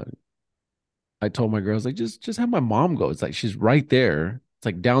uh I told my girls like just have my mom go. It's like she's right there. It's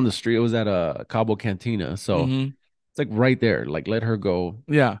like down the street. It was at a Cabo Cantina. So Mm-hmm. it's like right there. Like let her go.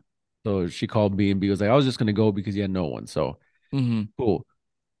 Yeah. So she called B and B was like, I was just gonna go because you had no one. So Mm-hmm. cool.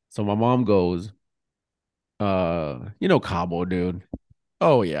 So my mom goes, Cabo, dude.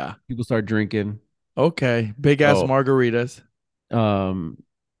 Oh yeah. People start drinking. Okay. Big ass So margaritas. um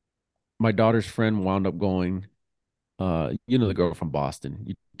my daughter's friend wound up going. The girl from Boston.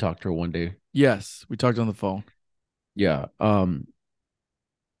 You talked to her one day. Yes, we talked on the phone. Yeah.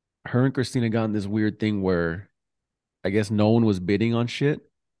 Her and Christina got in this weird thing where I guess no one was bidding on shit.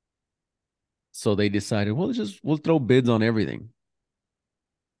 So they decided, well, we'll throw bids on everything.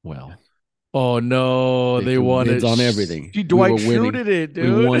 Well, Oh no, they they threw won bids it. on everything. She We were Dwight winning. Schruted it,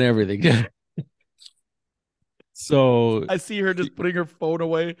 We won dude. everything. So I see her she, just putting her phone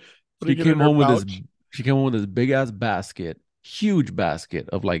away, she putting it in came her home with this pouch. she came home with this big ass basket, huge basket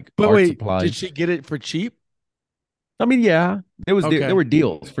of like But art wait, did supplies. she get it for cheap? I mean, yeah, there Okay. were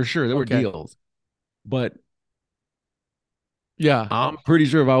deals for sure. There were Okay. deals. But Yeah. I'm pretty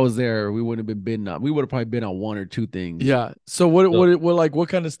sure if I was there, we wouldn't have been bidding on. We would have probably bid on one or two things. Yeah. So what So, what like what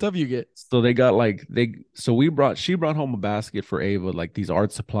kind of stuff you get? so they got like she brought home a basket for Ava, like these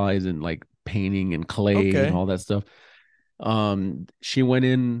art supplies and like painting and clay and Okay. all that stuff. She went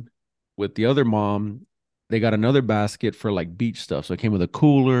in with the other mom. They got another basket for like beach stuff. So it came with a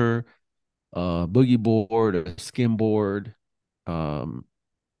cooler, boogie board, a skim board, um,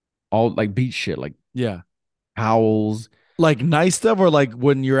 all like beach shit, like Yeah. towels. Like nice stuff or like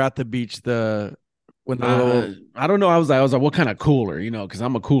when you're at the beach, the when the little I don't know. I was like, what kind of cooler? Because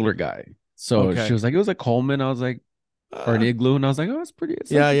I'm a cooler guy. So she okay. was like, it was a Coleman. I was like, or an Uh, igloo, and I was like, oh, it's pretty. It's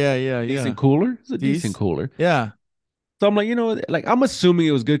like yeah, a yeah, yeah, yeah. decent cooler. It's a decent These? cooler. Yeah. So I'm like, like I'm assuming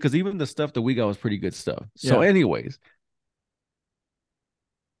it was good because even the stuff that we got was pretty good stuff. So, Yeah. anyways,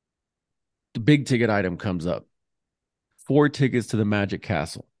 the big ticket item comes up: 4 tickets to the Magic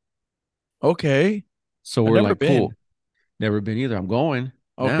Castle. Okay. So I've we're never like, been. cool. Never been either. I'm going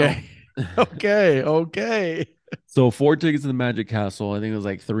now. Okay. Okay. Okay. So 4 tickets to the Magic Castle. I think it was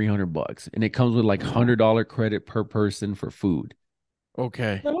like $300, and it comes with like $100 credit per person for food.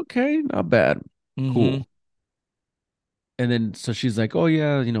 Okay. Okay, not bad. Mm-hmm. Cool. And then so she's like, oh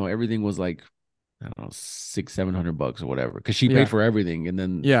yeah, everything was like, I don't know, 600-700 bucks or whatever. Because she paid Yeah. for everything. And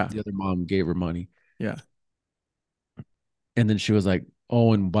then Yeah. the other mom gave her money. Yeah. And then she was like,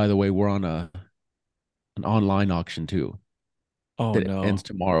 oh, and by the way, we're on an online auction too Oh that ends no.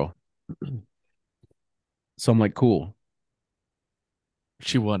 tomorrow. So I'm like, cool.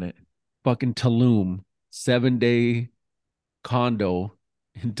 She won it. Fucking Tulum, 7-day condo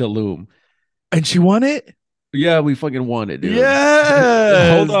in Tulum. And she won it? Yeah, we fucking won it, dude. Hold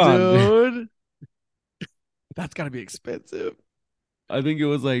Yes, on. dude. That's gotta be expensive.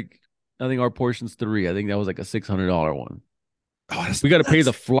 I think our portion's three. I think that was like a $600 one. Oh, We got to pay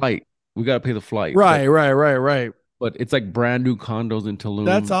the that's flight. We got to pay the flight. But right, right, right, right. but it's like brand new condos in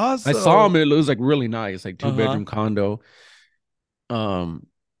That's Tulum. I saw awesome. them. It was like really nice, like two Uh-huh. bedroom condo.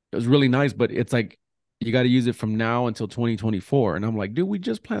 It was really nice, but it's like you got to use it from now until 2024. And I'm like, dude, we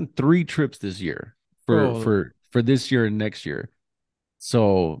just planned 3 trips this year for Bro, for this year and next year.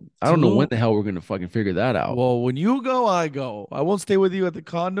 So I don't know when Tulum. the hell we're gonna fucking figure that out. Well, when you go, I go. I won't stay with you at the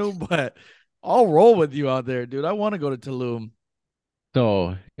condo, but I'll roll with you out there, dude. I want to go to Tulum.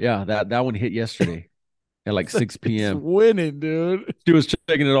 So yeah, that one hit yesterday at like 6 It's p.m. winning, dude. She was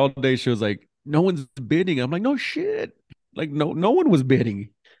checking it all day. She was like, no one's bidding. I'm like, no shit. Like no one was bidding.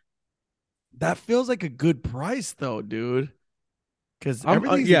 That feels like a good price though, dude. Because I'm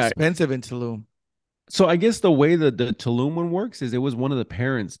everything's yeah. expensive in Tulum. So I guess the way that the Tulum one works is it was one of the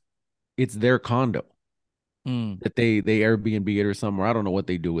parents. It's their condo Mm. that they Airbnb it or somewhere. I don't know what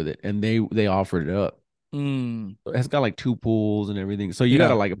they do with it, and they offered it up. Mm. It's got like 2 pools and everything. So you got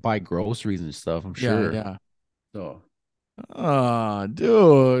to Yeah. like buy groceries and stuff, I'm Yeah. sure. Yeah. So, Ah,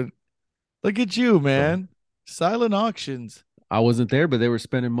 dude. Look at you, so man. Silent auctions. I wasn't there, but they were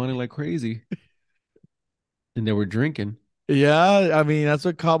spending money like crazy and they were drinking. Yeah, I mean that's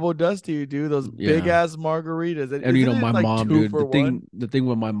what Cabo does to you, dude. Those big Yeah. ass margaritas. And you Isn't know, it my like mom, two dude, for one? the thing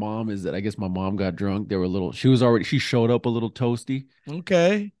with my mom is that I guess my mom got drunk. They were a little, she was already, she showed up a little toasty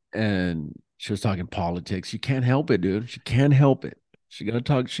Okay. and she was talking politics. She can't help it, dude. She can't help it. She got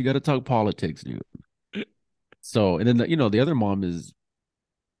to talk politics, dude. So, and then, you know, the other mom is,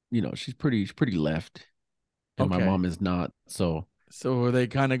 you know, she's pretty left and my Okay. mom is not. So, So were they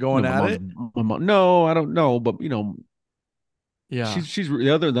kind of you know, going at it? my mom, no, I don't know, but you know, Yeah. she's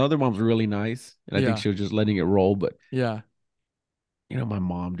the other mom's really nice. And I think Yeah. she was just letting it roll. But Yeah. you know, my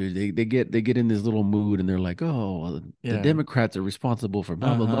mom, dude, they get in this little mood and they're like, oh, well, the Yeah. Democrats are responsible for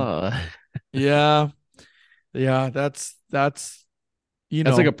blah blah Uh-huh. blah. Yeah. Yeah. That's you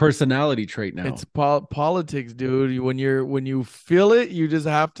That's like a know, personality trait it's now. politics, dude. When you feel it, you just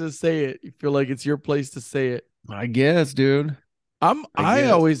have to say it. You feel like it's your place to say it. I guess, dude. I I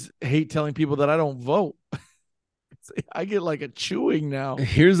guess. always hate telling people that I don't vote. I get like a chewing now.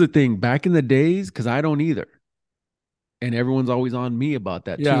 Here's the thing, back in the days, because I don't either. And everyone's always on me about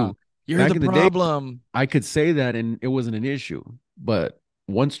that Yeah. too. You're Back the in the day, problem. I could say that and it wasn't an issue. But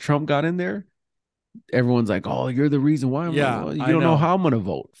once Trump got in there, everyone's like, "Oh, you're the reason why." I'm like, Yeah, "Well, you I don't know know. how I'm gonna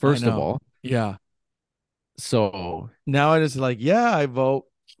vote, I first of know. all." Yeah. So, Now I just like, yeah, I vote,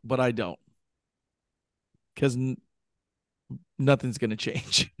 but I don't because nothing's gonna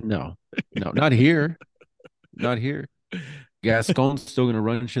change. no, no, not here, not here. Gascon's still gonna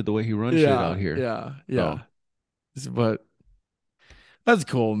run shit the way he runs shit Yeah, out here. yeah, So, yeah. But that's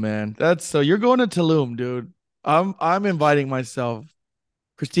cool, man. That's so you're going to Tulum, dude. I'm inviting myself.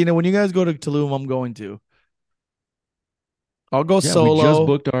 Christina, when you guys go to Tulum, I'm going to. I'll go yeah, solo.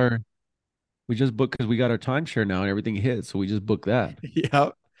 we just booked because we got our timeshare now and everything hit, so we just booked that. Yeah.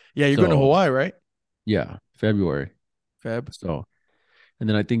 Yeah, you're going to So, Hawaii, right? yeah, February. Feb. So, and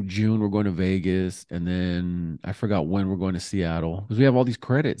then I think June we're going to Vegas, and then I forgot when we're going to Seattle because we have all these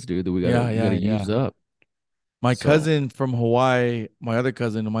credits, dude, that Yeah, we yeah, gotta yeah. use up. My So, cousin from Hawaii, my other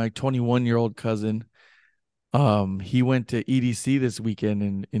cousin, my 21-year-old cousin, he went to EDC this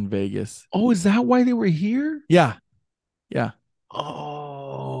weekend in Vegas. oh, is that why they were here? Yeah, yeah,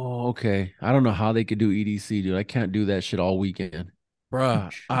 Oh, okay. I don't know how they could do EDC, dude. I can't do that shit all weekend.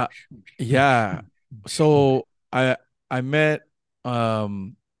 bruh. Yeah. So I met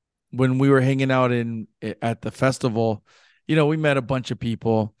um when we were hanging out in at the festival, we met a bunch of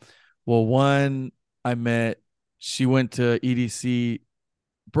people. Well, one I met, she went to EDC,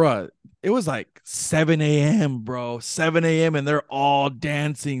 bruh. It was like 7 a.m., bro. 7 a.m. and they're all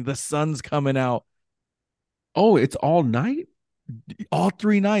dancing. The sun's coming out. Oh, it's all night? All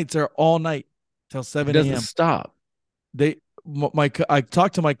 3 nights are all night till It 7 doesn't a.m. stop. They my I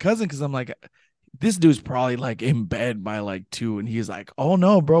talked to my cousin because I'm like, this dude's probably like in bed by like 2, and he's like, oh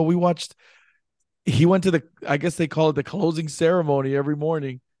no, bro, we watched. He went to the, I guess they call it the closing ceremony every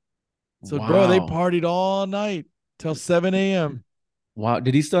morning. So, bro, they Wow. partied all night till 7 a.m. Wow.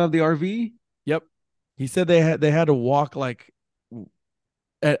 Did he still have the RV? Yep. He said they had to walk like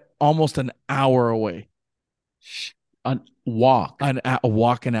at almost an hour away, Walk a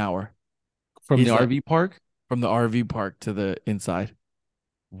walk an hour. from the He's like RV park? from the RV park to the inside.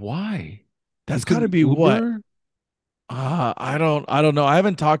 Why? He That's got to couldn't be what? Uber? I don't know. I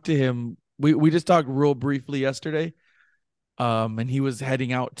haven't talked to him. We just talked real briefly yesterday. And he was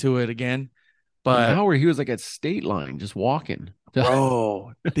heading out to it again. An But hour. He was like at State Line just walking.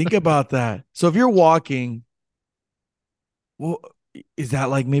 bro, think about that. So if you're walking, well, is that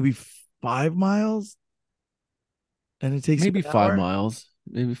like maybe 5 miles and it takes you Maybe an five hour? miles,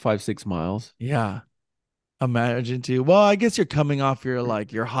 maybe 5, 6 miles. Yeah. Imagine too. Well, I guess you're coming off your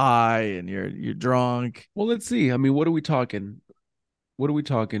like you're high and you're drunk. Well, let's see. I mean, what are we talking? What are we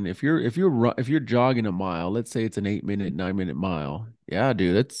talking? If you're jogging a mile, let's say it's an 8 minute, 9 minute mile. Yeah,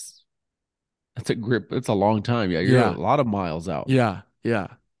 dude, that's a grip. It's a long time. Yeah, you're a Yeah, lot of miles out. yeah, yeah.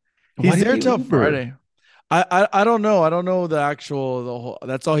 Why He's didn't there they till Uber? Friday. I don't know. I don't know the whole.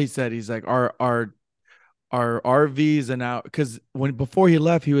 That's all he said. He's like our RVs and out because when before he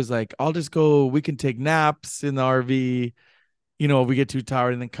left, he was like, "I'll just go. We can take naps in the RV. You know, if we get too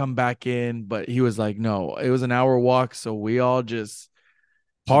tired and then come back in." But he was like, "No, it was an hour walk, so we all just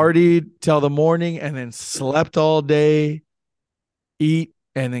partied till the morning and then slept all day, eat,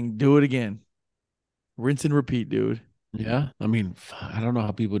 and then do it again. Rinse and repeat, dude." Yeah, I mean, I don't know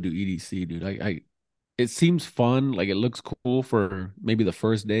how people do EDC, dude. It seems fun. Like it looks cool for maybe the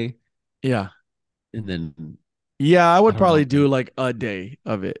first day, Yeah. and then Yeah, I I would don't know, probably do man. like a day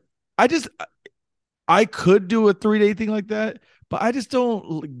of it. I just I could do a 3 day thing like that, but I just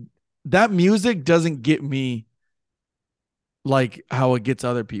don't that music doesn't get me like how it gets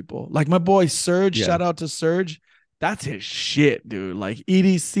other people. Like my boy Surge, Yeah. shout out to Surge. That's his shit, dude. Like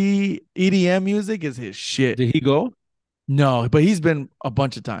EDC, EDM music is his shit. Did he go? No, but he's been a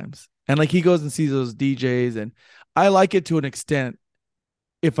bunch of times. And like he goes and sees those DJs and I like it to an extent.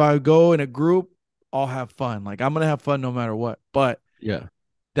 If I go in a group, I'll have fun. Like I'm going to have fun no matter what. But Yeah.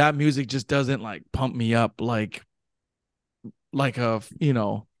 that music just doesn't like pump me up like a, our The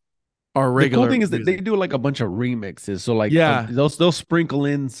cool regular thing is that they music. do like a bunch of remixes. So like Yeah. they'll sprinkle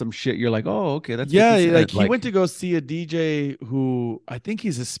in some shit. You're like, oh, okay, that's Yeah, 50 like Cent. he Like went to go see a DJ who I think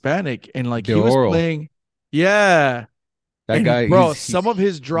he's Hispanic and like De he was Oro. playing yeah. That And guy, bro, he's some of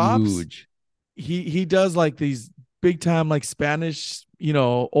his drops, huge. he does like these big time like Spanish,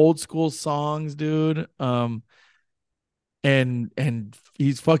 old school songs, dude. And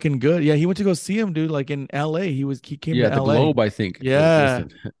he's fucking good. Yeah, he went to go see him, dude, like in LA. He came Yeah, to at the LA. Globe, I think. Yeah.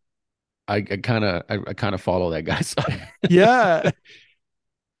 Listen, I kind of follow that guy. So Yeah.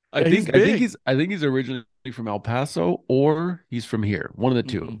 I Yeah, he's think I think big. he's I think he's originally from El Paso or he's from here, one of the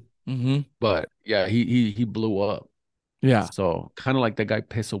two. Mm-hmm. Mm-hmm. But yeah, he blew up. Yeah. So kind of like the guy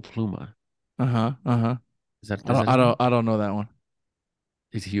Peso Pluma. Uh-huh. Uh-huh. Is that his name? I don't know that one.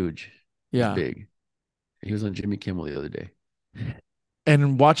 He's huge. He's Yeah. big. He was on Jimmy Kimmel the other day.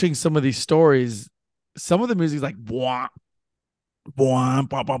 And watching some of these stories, some of the music's like blah, blah,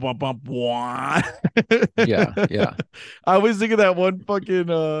 blah, blah, blah, blah, blah. Yeah, yeah. I always think of that one fucking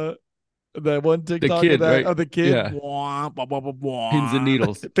that one The TikTok of kid, that right? of the kid Yeah. blah, blah, blah, blah, Pins and blah.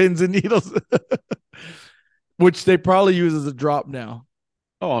 needles. Pins and needles. Which they probably use as a drop now.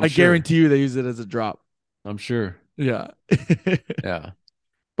 Oh, I'm I sure. guarantee you they use it as a drop. I'm sure. Yeah. Yeah.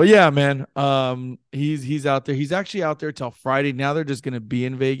 But yeah, man. He's out there. He's actually out there till Friday. Now they're just gonna be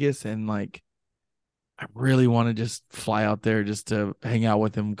in Vegas and like I really want to just fly out there just to hang out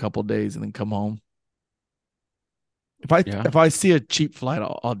with him a couple days and then come home. Yeah. If I see a cheap flight,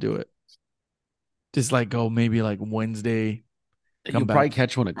 I'll do it. Just like go maybe like Wednesday, come You'll back probably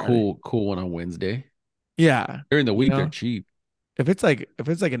catch one a Friday. cool one on Wednesday. Yeah, During the you week, they're know, cheap. if it's like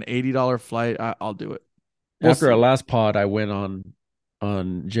an $80 flight, I'll do it. We'll After our see. last pod, I went on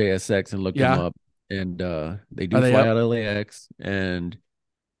JSX and looked them Yeah, up, and they are do they fly up? out of LAX, and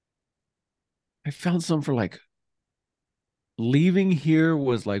I found some for like leaving here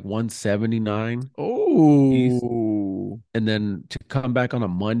was like 179 east, Oh, and then to come back on a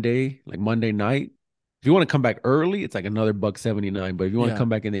Monday, like Monday night. If you want to come back early, it's like another buck 79. But if you want to yeah. come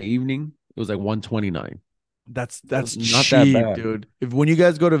back in the evening, it was like 129. So That's not that cheap, bad. dude. If when you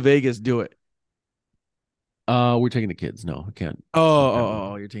guys go to Vegas, do it. We're taking the kids. No, I can't. Not that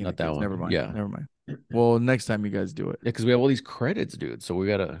one. You're taking the Not that kids. one. Never mind. Yeah. Never mind. Well, next time you guys do it. Yeah, because we have all these credits, dude. So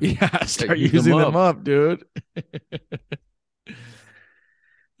Yeah, gotta start use them using them up. up, dude.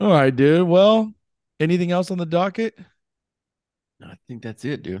 All right, dude. Well, anything else on the docket? I think that's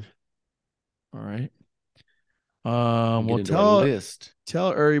it, dude. All right. We'll get Well, into our list.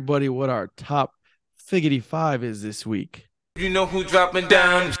 tell everybody what our top Figgity Five is this week. You know who dropping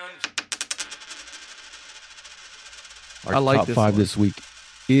down? Our I like top this five one. this week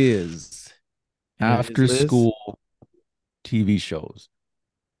is And it is after Liz. school TV shows.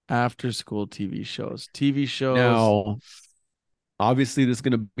 After school TV shows. TV shows, Now, obviously, this is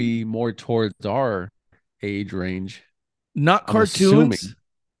going to be more towards our age range. not I'm cartoons. assuming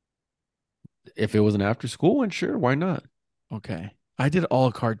if it was an after school one, sure, why not? Okay. I did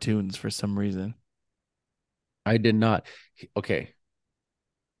all cartoons for some reason. I did not. Okay,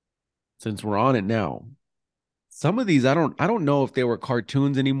 since we're on it now, some of these I don't know if they were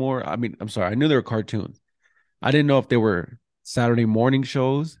cartoons anymore. I mean, I'm sorry, I knew they were cartoons. I didn't know if they were Saturday morning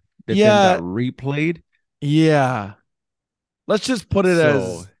shows that then got Yeah, replayed. Yeah. Let's just put it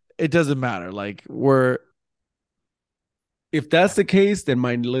So as it doesn't matter. Like we're if that's the case, then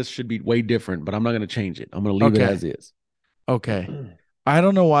my list should be way different, but I'm not going to change it. I'm going to leave it okay. as is. Okay. I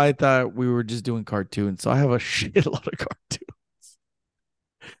don't know why I thought we were just doing cartoons. So I have a shitload of cartoons.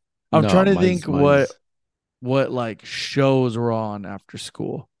 I'm No, trying to think mine's what like shows were on after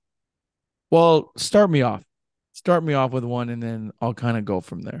school. Well, start me off. Start me off with one and then I'll kind of go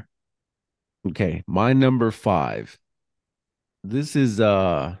from there. okay. My number 5. This is you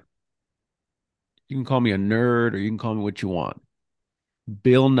can call me a nerd or you can call me what you want.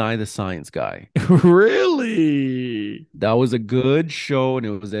 Bill Nye the Science Guy. Really? That was a good show and it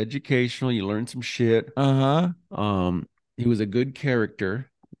was educational. You learned some shit. Uh-huh. He was a good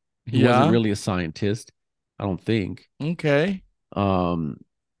character. He wasn't Yeah. really a scientist, I don't think. Okay. Um,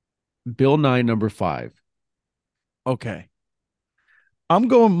 Bill Nye number 5. Okay. I'm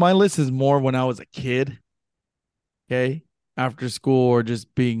going my list is more when I was a kid, okay? After school or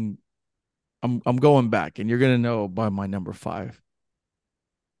just being I'm going back and you're going to know by my number 5.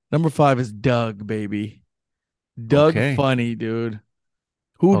 Number 5 is Doug, baby. Doug Okay. Funny, dude.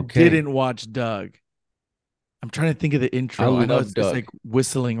 Who Okay. didn't watch Doug? I'm trying to think of the I intro. I know love it's like Doug.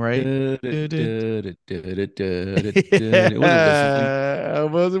 whistling, right? It wasn't whistling. Yeah,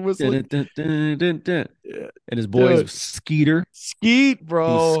 was it whistling? And Yeah. his boys Dude, Skeeter. Skeet,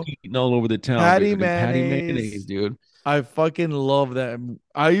 He was bro. skeeting all over the town, Patty dude. And Patty Mayonnaise, mayonnaise. dude. I fucking love that.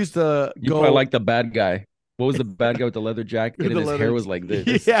 I used to You probably go like the bad guy. What was the bad guy with the leather jacket with and the his hair letter. was like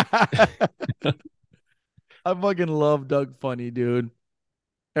this? Yeah. I fucking love Doug Funny, dude.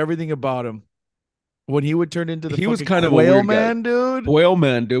 Everything about him. When he would turn into the He was fucking kind of a quail weird guy. man, dude. Boil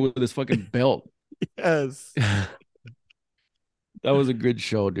man, dude, with his fucking belt. Yes. That was a good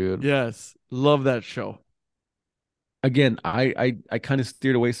show, dude. Yes. Love that show. Again, I kind of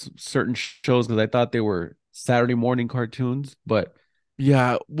steered away certain shows because I thought they were Saturday morning cartoons, but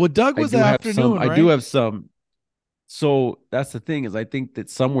Yeah. Well, Doug I was do have some. afternoon, I do right? have some. So that's the thing is I think that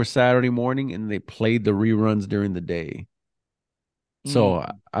some were Saturday morning and they played the reruns during the day. So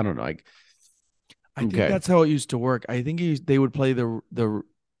Mm. I don't know. Like, I think okay. that's how it used to work. I think they would play the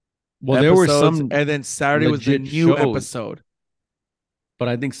Well, there were episodes, some and then Saturday was the legit new shows, episode. but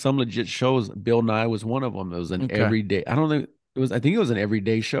I think some legit shows, Bill Nye was one of them. It was an Okay. everyday. I don't think it was. I think it was an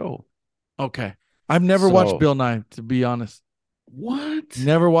everyday show. Okay. I've never watched So Bill Nye, to be honest. what?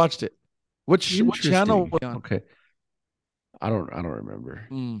 Never watched it. What channel Interesting. was it on? Okay. I don't remember.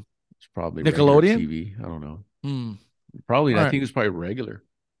 Mm. It's probably regular Nickelodeon? TV. I don't know. Mm. Probably. All I right. think it was probably regular.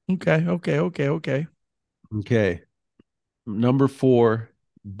 Okay. Okay. Okay. Okay. Okay. Number 4,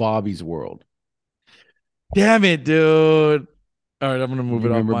 Bobby's World. Damn it, dude. All right, I'm gonna move You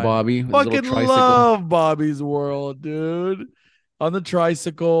it on remember mine. Bobby with his little Fucking tricycle? love Bobby's World, dude. On the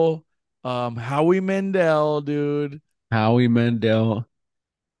tricycle. Howie Mandel, dude. Howie Mandel.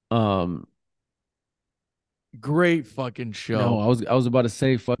 Um, Great fucking no, show. I was about to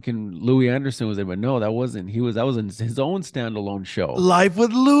say fucking Louis Anderson was there, but no, that wasn't. That was in his own standalone show. Life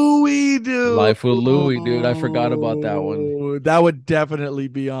with Louie, dude. Life with Louie, dude. I forgot about that one. That would definitely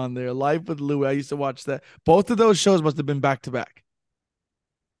be on there. Life with Louie. I used to watch that. Both of those shows must have been back to back.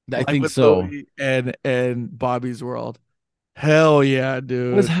 I Life think with so. Louie and Bobby's World. Hell yeah, Was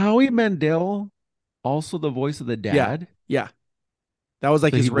dude. Howie Mandel also the voice of the Yeah, dad? yeah. That was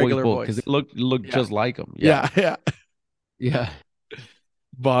like So he his voiced regular both because voice. it looked Yeah, just like him. Yeah. yeah, yeah. Yeah.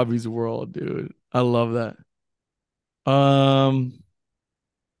 Bobby's World, dude. I love that. Um.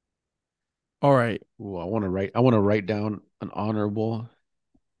 All right. Ooh, I want to write down an honorable.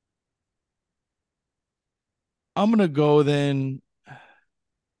 I'm gonna go then.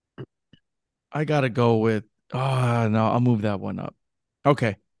 I gotta go with. Oh no, I'll move that one up.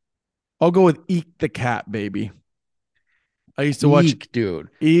 Okay. I'll go with Eek the Cat, baby. I used to watch Eek, dude.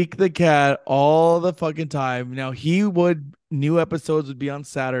 Eek the Cat all the fucking time. Now new episodes would be on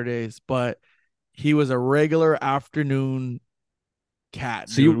Saturdays, but he was a regular afternoon cat,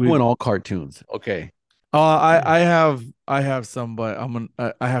 So you dude. went all cartoons. Okay. I have some, but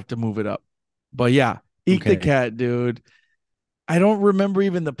I have to move it up. But yeah, Eek the Okay. Cat, dude. I don't remember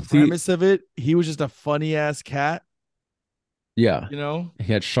even the See, premise of it. He was just a funny ass cat, yeah. you know?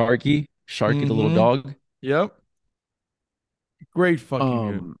 He had Sharky the little Mm-hmm. dog. Yep. Great fucking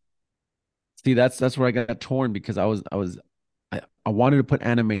good. Um, see, that's where I got torn because I wanted to put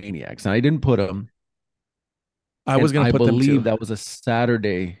Animaniacs and I didn't put them. I And was gonna I put them believe too. that was a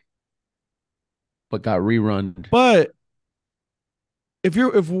Saturday, but got rerun. But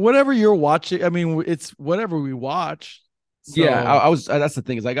if whatever you're watching, I mean, it's whatever we watch. Yeah, I, So I was. That's the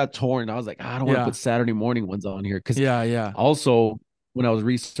thing is, I got torn. I was like, I don't want to yeah, put Saturday morning ones on here because yeah, yeah. also when I was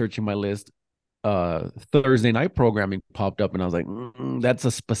researching my list, Thursday night programming popped up, and I was like, that's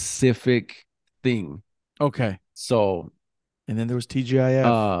a specific thing. Okay. So And then there was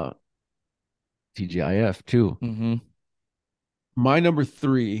TGIF. TGIF too. Mm-hmm. My number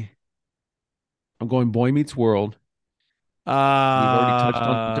three, I'm going Boy Meets World. We've already touched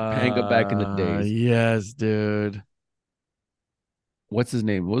on Topanga back in the days. Yes, dude. What's his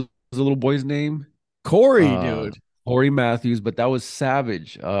name? What was the little boy's name? Corey, dude. Corey Matthews, but that was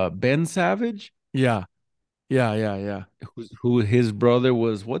Savage. Ben Savage, Yeah. Yeah, yeah, yeah. who his brother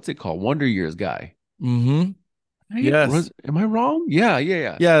was, what's it called? Wonder Years guy. Mm-hmm. Yes. Am I wrong? Yeah.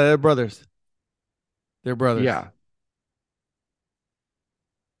 Yeah, they're brothers. They're brothers. Yeah.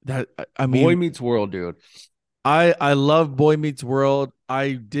 That I Boy mean, Meets World, dude. I love Boy Meets World.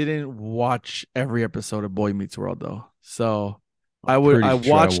 I didn't watch every episode of Boy Meets World though. So I Pretty sure I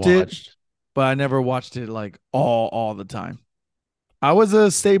watched it, but I never watched it like all the time. I was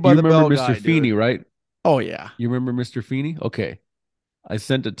a Saved by You the remember Bell Mr. guy, Feeney, dude. right? Oh yeah. You remember Mr. Feeney? Okay. I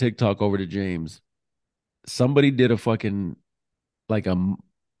sent a TikTok over to James. Somebody did a fucking like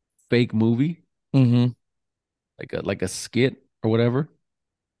fake movie, Mm-hmm. like a skit or whatever,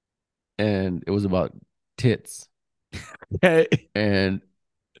 and it was about tits. Hey, And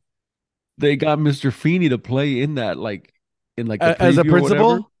they got Mr. Feeney to play in that, like in like the as a preview or whatever.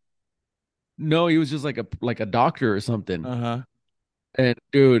 principal? No, he was just like a doctor or something. Uh-huh. And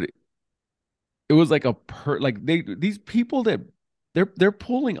dude, it was like like these people that they're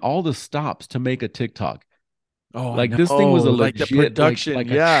pulling all the stops to make a TikTok. Oh, I Like know. this thing was a Like the legit production. like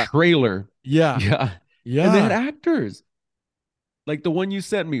a Yeah. trailer. Yeah. Yeah. And they had Yeah. actors. Like the one you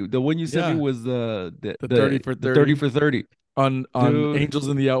sent me. The one you sent me Yeah. was the The 30 for the 30 30 for 30. on Dude, Angels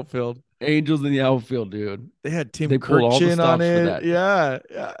in the Outfield. Angels in the Outfield, dude. They had Tim They pulled all the Kurkjian on stops for it. that. Yeah.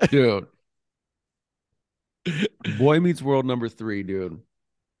 Yeah. Dude. Boy Meets World number 3, dude.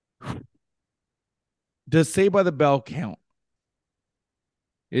 Does Saved by the Bell count?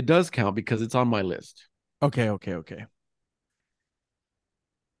 It does count because it's on my list. Okay, okay, okay.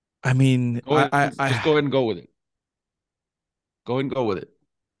 I mean, Go ahead, just go ahead and go with it. Go ahead and go with it.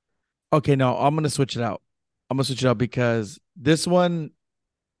 Okay, no, I'm gonna switch it out. I'm gonna switch it out because this one,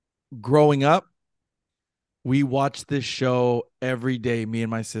 growing up, we watched this show every day, me and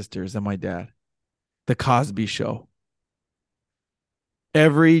my sisters and my dad. The Cosby Show.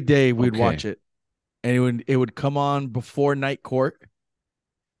 Every day we'd Okay. watch it. And it would come on before Night Court.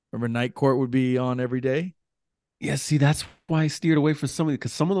 Remember Night Court would be on every day? Yeah, see, that's why I steered away from some of it,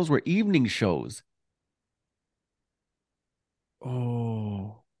 because some of those were evening shows.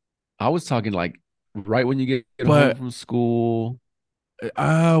 Oh. I was talking like right when you get But home from school.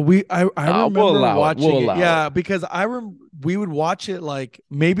 I remember We'll allow it. watching We'll it. allow Yeah, it. because we would watch it like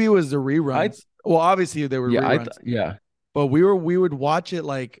maybe it was the reruns. Well, obviously they were Yeah, reruns, yeah. but we would watch it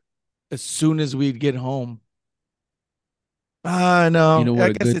like as soon as we'd get home. No, You know what I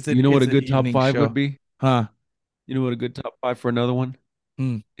a guess good it's an you know what a it's an good top evening 5 show. would be? Huh? You know what a good top 5 for another one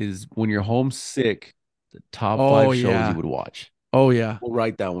Hmm. is when you're homesick, the top Oh 5 shows yeah. you would watch. Oh yeah. We'll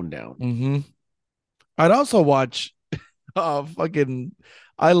write that one down. Mm-hmm. I'd also watch fucking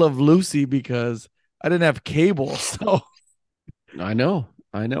I Love Lucy because I didn't have cable, so I know.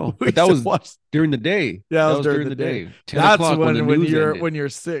 we But that used to was watch. during the day. Yeah, That it was during the day. 10 That's o'clock when the when news ended. when you're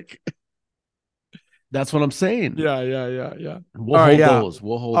sick. That's what I'm saying. Yeah. We'll All right, hold yeah. those.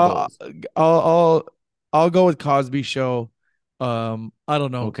 We'll hold I'll, those. I'll go with Cosby Show. I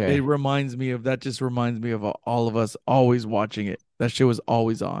don't know. Okay. That just reminds me of all of us always watching it. That shit was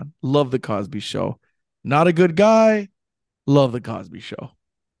always on. Love the Cosby Show. Not a good guy. Love the Cosby Show.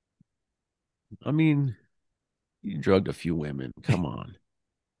 I mean, you drugged a few women. Come on.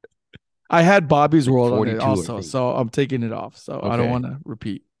 I had Bobby's World on 42, it I also, think. so I'm taking it off. So I don't Okay. want to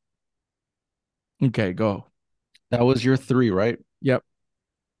repeat. Okay, go. That was your 3, right? Yep.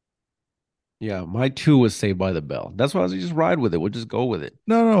 Yeah, my 2 was Saved by the Bell. That's why I was just ride with it. We'll just go with it.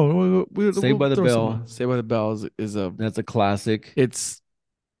 No. Saved by the throw some Bell. on. Saved by the Bell is That's a classic. it's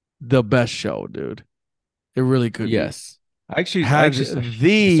the best show, dude. It really could be. Yes. I actually Had started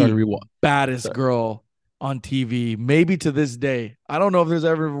the rewatch. baddest girl on TV, maybe to this day. I don't know if there's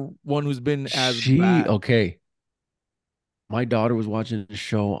ever one who's been as bad. Okay. My daughter was watching a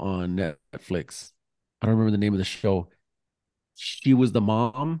show on Netflix. I don't remember the name of the show. She was the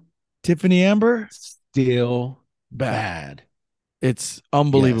mom. Tiffany Amber, Still bad. bad. It's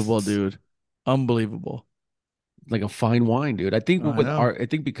unbelievable, Yes. dude. Unbelievable. Like a fine wine, dude. I think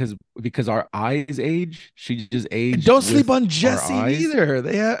because our eyes age, she just aged. Don't sleep with on our Jesse eyes. either.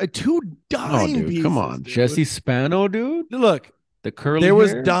 They had two Oh, dime dude, pieces. come on, dude. Jesse Spano, dude. Look, The curly there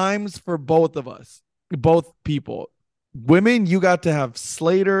was hair. dimes for both of us, both people. Women, you got to have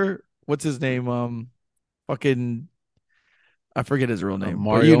Slater what's his name? Fucking I forget his real name,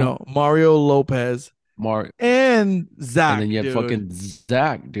 but you Mario, know, Mario Lopez Mar, and and Zach, then you had dude. fucking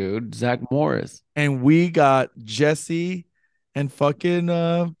Zach, dude, Zach Morris. And we got Jesse and fucking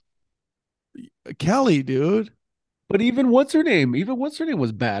Kelly, dude. But even what's her name? Even what's her name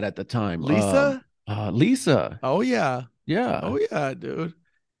was bad at the time. Lisa? Lisa. Oh yeah. Yeah. Oh yeah, dude.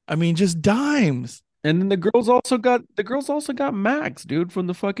 I mean, just dimes. And then the girls also got Max, dude, from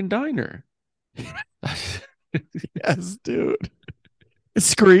the fucking diner. Yes, dude.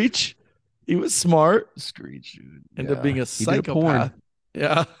 Screech. He was smart. Screech, dude. Ended up being Yeah. a He did a psychopath. porn.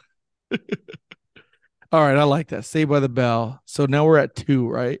 Yeah. All right, I like that. Saved by the Bell. So now we're at 2,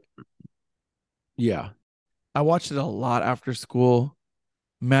 right? Yeah. I watched it a lot after school.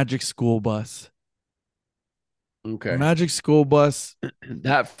 Magic School Bus. Okay. Magic School Bus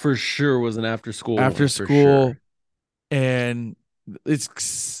That for sure was an after school after one for school, sure. and it's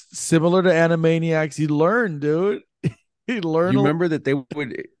similar to Animaniacs. You learn, dude. You learn You a remember that they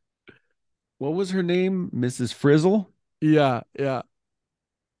would what was her name? Mrs. Frizzle? yeah, yeah,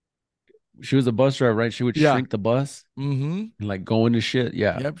 She was a bus driver, right? She would yeah. shrink the bus Mm-hmm. and like go into shit.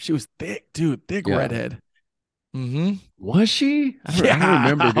 Yeah. Yep. She was thick, dude. Thick Yeah. redhead. Mm-hmm. Was she? I don't Yeah.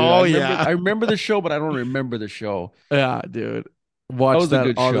 remember, dude. Oh yeah. I remember the show, but I don't remember the show. Yeah, dude. That Watch was a that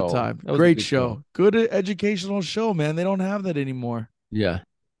good all the show. time. That was a Great good show. show. Good educational show, man. They don't have that anymore. Yeah.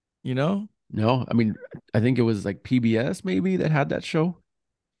 You know? No, I mean, I think it was like PBS maybe that had that show.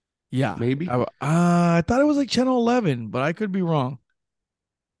 Yeah. Maybe. I thought it was like Channel 11, but I could be wrong.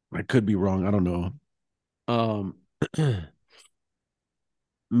 I could be wrong. I don't know. Um,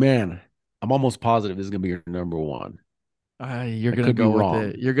 man, I'm almost positive this is gonna be your number one. You're I gonna could be go with wrong.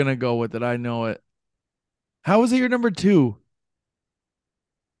 it. You're gonna go with it. I know it. How is it your number 2?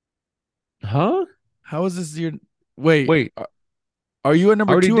 Huh? How is this your wait? Wait, Are you a I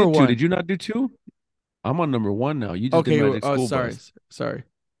number already 2 or did two. Did 1? you not do two? I'm on number one now. You just did Okay. Magic Oh, School sorry. Bus. Sorry.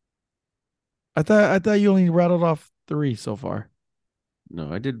 I thought you only rattled off 3 so far.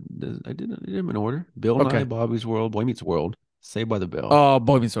 No, I did them in order. Bill Nye, Okay. Bobby's World, Boy Meets World, Saved by the Bell. Oh,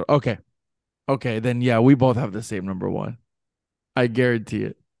 Boy Meets World. Okay. Okay. Then yeah, we both have the same number 1. I guarantee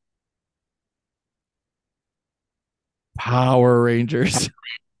it. Power Rangers.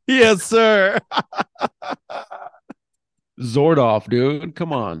 Yes, sir. Zordoff, dude.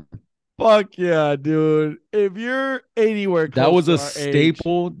 Come on. Fuck yeah, dude. If you're anywhere That close was to a our age,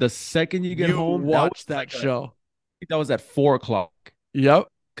 staple. The second you get you home, that was watch that like I show. think that was at 4 o'clock Yep.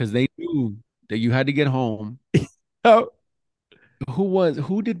 because they knew that you had to get home. Oh,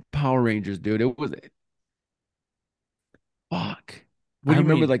 Who did Power Rangers, dude? It was fuck. what I do you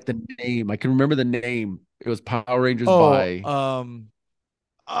remember mean? like the name. I can remember the name. It was Power Rangers Oh, by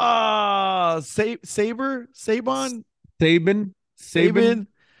Saber, Sabon, Sabin, Sabin.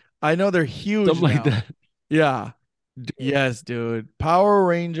 I know they're huge something like now. that. Yeah. Dude. Yes, dude. Power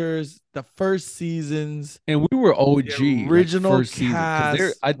Rangers, the first seasons, And we were the OG like original first season because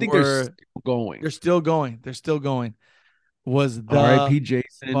cast I think they're were still going. they're still going. They're still going. Was the R.I.P.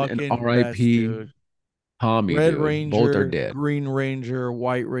 Jason and fucking best, R.I.P. dude. Tommy, Red dude. Both are Ranger, dead. Green Ranger,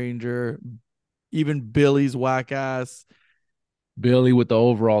 White Ranger, even Billy's whack ass. Billy with the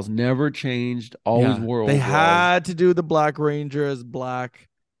overalls never changed. Always Yeah. wore They overalls. had to do the Black Ranger as black.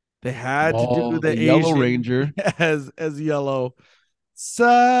 They had to do Oh, the the Yellow Asian Ranger. as yellow. So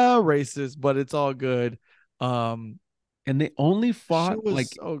racist, but it's all good. Um And they only shit fought was like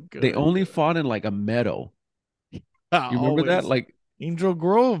so they good. only fought in like a meadow. You remember that? Always Like Angel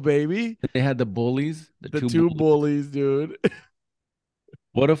Grove, baby. they had the bullies, the The two two bullies. bullies, dude.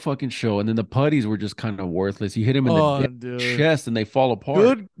 What a fucking show. And then the putties were just kind of worthless. You hit them in the Oh, dude. chest and they fall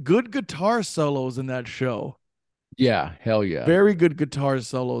apart. Good guitar solos in that show. Yeah, hell yeah. Very good guitar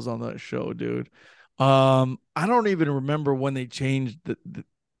solos on that show, dude. I don't even remember when they changed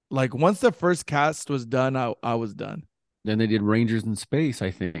like once the first cast was done, I was done. Then they did Rangers in Space,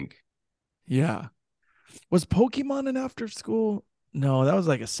 I think. Yeah. Was Pokemon in after school? No, that was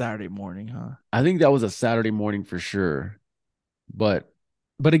like a Saturday morning, huh? I think that was a Saturday morning for sure. But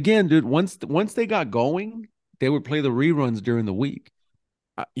again, dude, once they got going, they would play the reruns during the week.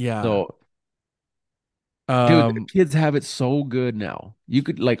 Yeah. So, dude, kids have it so good now. You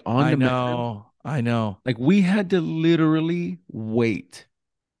could like on I demand. know. I know. Like we had to literally wait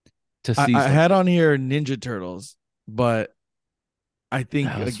to see I something. had on here Ninja Turtles, but I think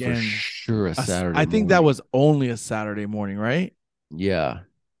That was for again, sure a Saturday I think that morning. was only a Saturday morning, right? Yeah.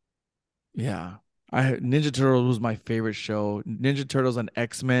 Yeah. Ninja Turtles was my favorite show. Ninja Turtles and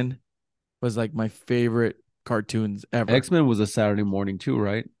X-Men was like my favorite cartoons ever. X-Men was a Saturday morning too,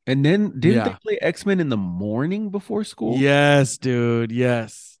 right? And then didn't they Yeah. play X-Men in the morning before school? Yes, dude.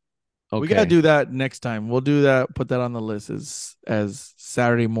 Yes. We gotta Okay. do that next time. We'll do that. Put that on the list as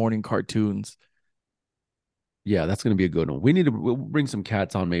Saturday morning cartoons. Yeah, that's gonna be a good one. We'll bring some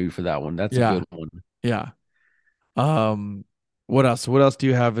cats on maybe for that one. That's a Yeah, good one. yeah. Um, what else? What else do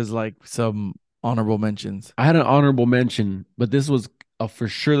you have as like some honorable mentions? I had an honorable mention, but this was for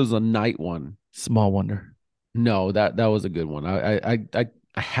sure. There's a night one. Small Wonder. No, that was a good one. I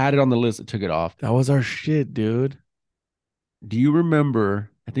had it on the list. I took it off. That was our shit, dude. Do you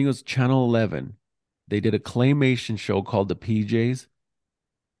remember? I think it was Channel 11. They did a claymation show called the PJs.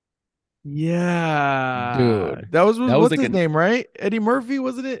 Yeah, Dude, that was that was what's like his an name, right? Eddie Murphy,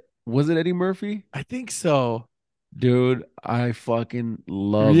 wasn't it? was it Eddie Murphy? I think so. Dude, I fucking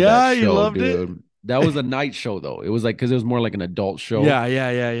love that Yeah, you show, loved it. dude. That was a night show though. It was like because it was more like an adult show. Yeah, yeah,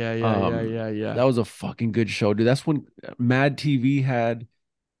 yeah, yeah, yeah, yeah, Um, yeah, yeah. that was a fucking good show, dude. That's when Mad TV had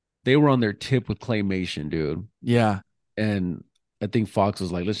they were on their tip with claymation, dude. Yeah, And I think Fox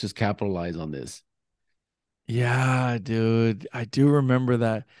was like, let's just capitalize on this. yeah, dude. I do remember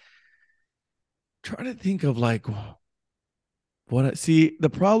that. Trying to think of like see, the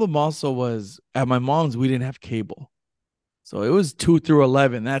problem also was at my mom's we didn't have cable. So it was 2 through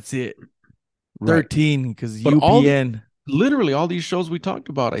 11. That's it. Right. 13 because But all UPN. literally all these shows we talked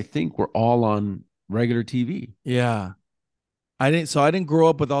about, I think were all on regular TV. Yeah. I didn't grow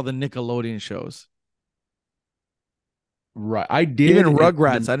up with all the Nickelodeon shows. Right. I did. Even And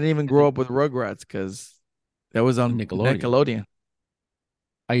Rugrats. then I didn't even and grow then up with Rugrats because that was on Nickelodeon. Nickelodeon.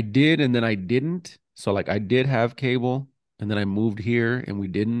 I did and then I didn't. So like I did have cable and then I moved here and we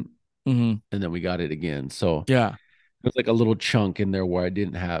didn't Hmm. and then we got it again. So Yeah. there's like a little chunk in there where I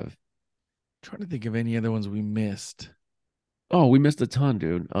didn't have. Trying to think of any other ones we missed. Oh, we missed a ton,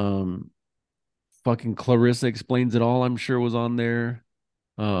 dude. Fucking Clarissa Explains It All, I'm sure was on there.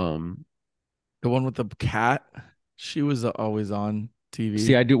 Um, The one with the cat. She was always on see,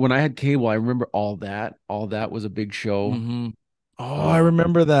 TV. I do when I had cable, I remember all that. All that was a big show. Hmm. Oh, I Um,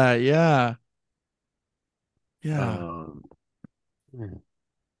 remember that. Yeah. Yeah. um,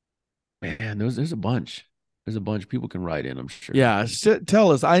 man, there's a bunch. There's a bunch people can write in, I'm sure. Yeah.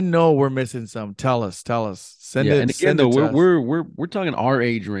 Tell us. I know we're missing some. Tell us. Tell us. Send Yeah, it. and again Send though, it to we're us. we're we're we're talking our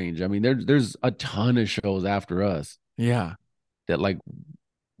age range. I mean, there's a ton of shows after us Yeah. that like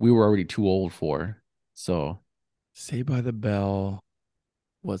we were already too old for. So Saved by the Bell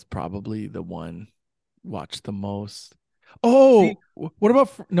was probably the one watched the most. see, Oh, what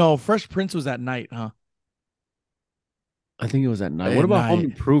about no? Fresh Prince was at night, huh? I think it was at night. What At about Home night.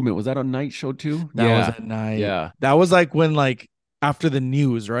 Improvement? Was that a night show too? That was Yeah, at night. yeah. That was like when like after the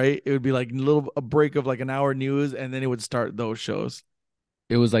news, right? It would be like a break of like an hour news, and then it would start those shows.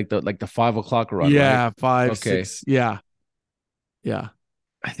 It was like the 5 o'clock run, right? Yeah, five, Okay. 6. Yeah, yeah,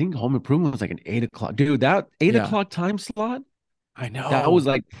 I think Home Improvement was like an 8 o'clock. Dude, that eight yeah. o'clock time slot, I that was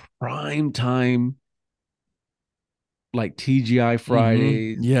know. like prime time, like TGI Mm-hmm.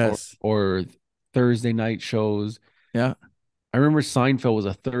 Fridays Yes. or Thursday night shows. Yeah. I remember Seinfeld was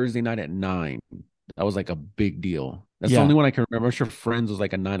a Thursday night at 9. That was like a big deal. That's the Yeah. only one I can remember. I'm sure Friends was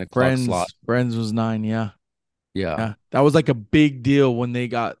like a 9 o'clock slot. Friends was 9. Yeah. Yeah. Yeah. That was like a big deal when they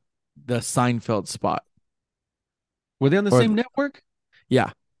got the Seinfeld spot. Were they on the Or same network?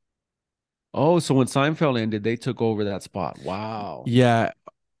 yeah. Oh, so when Seinfeld ended, they took over that spot. Wow. Yeah.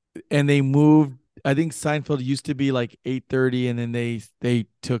 And they moved. I think Seinfeld used to be like 8:30, and then they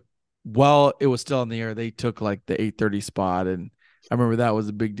took while it was still on the air, they took like the 8:30 spot. And I remember that was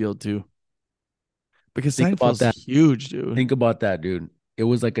a big deal too. Because Think about Seinfeld's that. huge, dude. Think about that, dude. It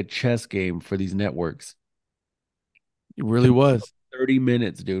was like a chess game for these networks. It really was. 30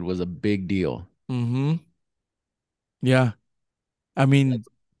 minutes, dude, was a big deal. Mm-hmm. Yeah. I mean,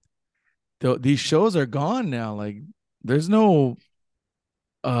 these shows are gone now. Like there's no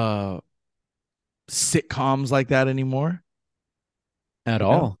uh sitcoms like that anymore. At You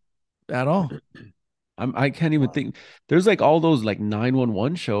know, all. at all. I can't even think. There's like all those like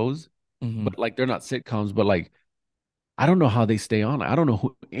 911 shows, Hmm. but like they're not sitcoms, but like I don't know how they stay on. I don't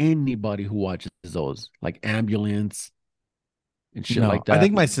know anybody who watches those, like Ambulance and shit No, like I that.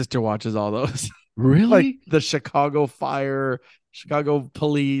 think my sister watches all those. Like Really? the Chicago Fire, Chicago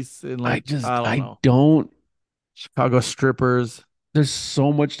Police, and like I don't I know, don't. Chicago Strippers. There's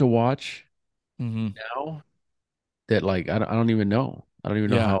so much to watch Hmm. now that like I don't even know. I don't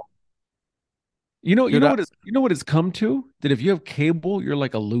even know Yeah, how. You dude. know you know what it's come to? That if you have cable, you're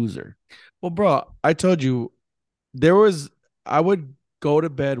like a loser. Well, bro, I told you there was. I would go to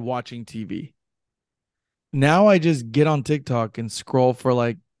bed watching TV. Now I just get on TikTok and scroll for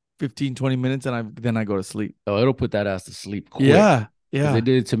like 15, 20 minutes, and I go to sleep. So it'll put that ass to sleep quick Yeah, because they yeah,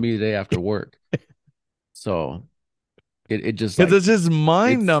 did it to me today after work. So It just Because like it's just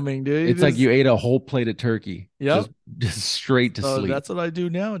mind numbing, dude. it's like you ate a whole plate of turkey. Yep. Just straight to sleep. That's what I do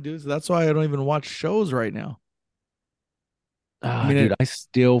now, dude. So that's why I don't even watch shows right now. Dude, I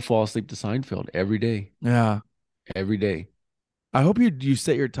still fall asleep to Seinfeld every day. Yeah. Every day. I hope you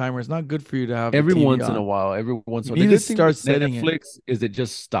set your timer. It's not good for you to have Every the TV once in on. a while. Every once in a You while. need The to good thing start with setting it. Netflix is it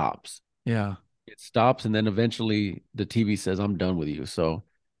just stops. Yeah. It stops and then eventually the TV says, I'm done with you. So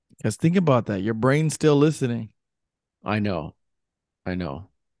Because think about that. Your brain's still listening. I know. I know.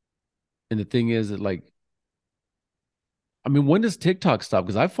 And the thing is that like, I mean, when does TikTok stop?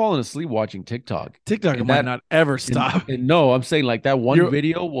 Because I've fallen asleep watching TikTok. TikTok And might not ever stop. And no, I'm saying like that one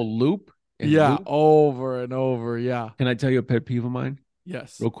video will loop and yeah, loop. over and over. Yeah. Can I tell you a pet peeve of mine?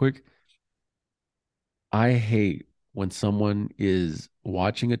 Yes. Real quick. I hate when someone is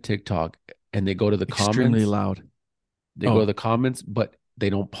watching a TikTok and they go to the Extremely comments. loud. They go to the comments, but they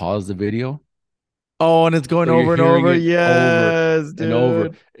don't pause the video. Oh, and it's going So over and over. Yes, over dude. and over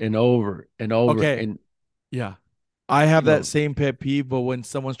and over and over. Okay. And yeah. I have that same pet peeve, but when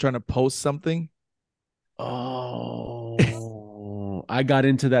someone's trying to post something. Oh, I got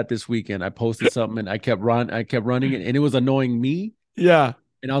into that this weekend. I posted something and I kept running it, and it was annoying me. Yeah.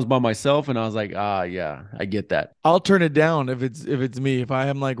 And I was by myself, and I was like, yeah, I get that. I'll turn it down if it's me. If I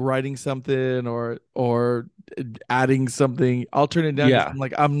am like writing something or adding something, I'll turn it down. Yeah. I'm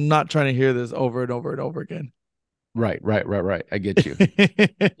like, I'm not trying to hear this over and over and over again. Right. I get you.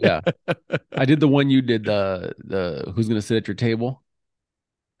 Yeah. I did the one you did, the who's gonna sit at your table.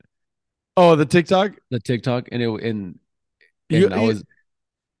 Oh, the TikTok? The TikTok. And I was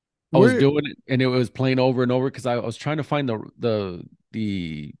doing it and it was playing over and over because I was trying to find the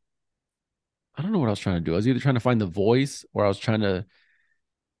I don't know what I was trying to do. I was either trying to find the voice or I was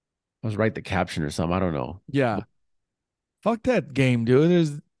write the caption or something. I don't know. Yeah. Fuck that game,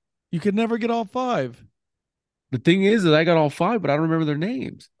 dude. You could never get all 5. The thing is that I got all 5, but I don't remember their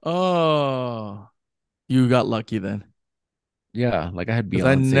names. Oh, you got lucky then. Yeah, like I had Beyonce,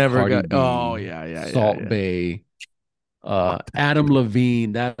 I never Cardi got. B, Oh yeah. Salt Bay, Adam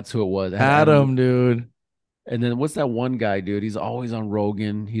Levine. That's who it was. Adam, dude. And then what's that one guy, dude? He's always on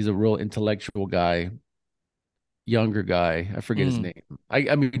Rogan. He's a real intellectual guy, younger guy. I forget his name.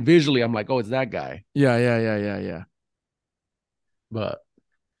 I mean, visually, I'm like, oh, it's that guy. Yeah. But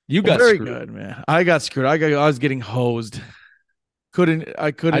you got very screwed. Good, man. I got screwed. I was getting hosed. I couldn't.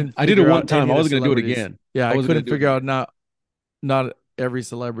 I did it one time. I wasn't gonna do it again. Yeah, I couldn't figure out not every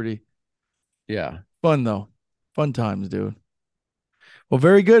celebrity. Yeah. Fun though. Fun times, dude. Well,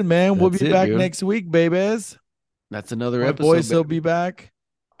 very good, man. We'll be back next week, babies. That's another My episode. Boys will be back.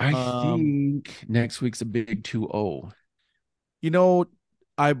 I think next week's a big 2-0. You know,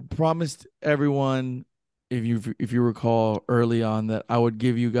 I promised everyone, if you recall early on, that I would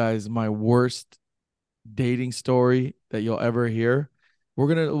give you guys my worst dating story that you'll ever hear.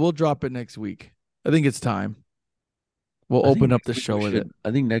 We'll drop it next week. I think it's time. We'll open up the show with it.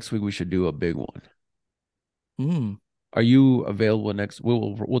 I think next week we should do a big one. Mm. Are you available next?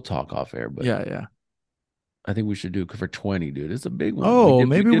 We'll talk off air, but yeah. I think we should do for 20, dude. It's a big one. Oh,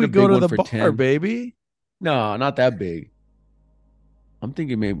 maybe we go to the bar, 10. Baby. No, not that big. I'm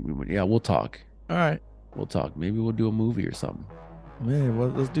thinking maybe, yeah, we'll talk. All right. We'll talk. Maybe we'll do a movie or something. Man, well,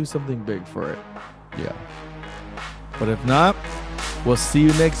 let's do something big for it. Yeah. But if not, we'll see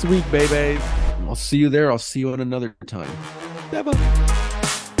you next week, baby. I'll see you there. I'll see you at another time. Never.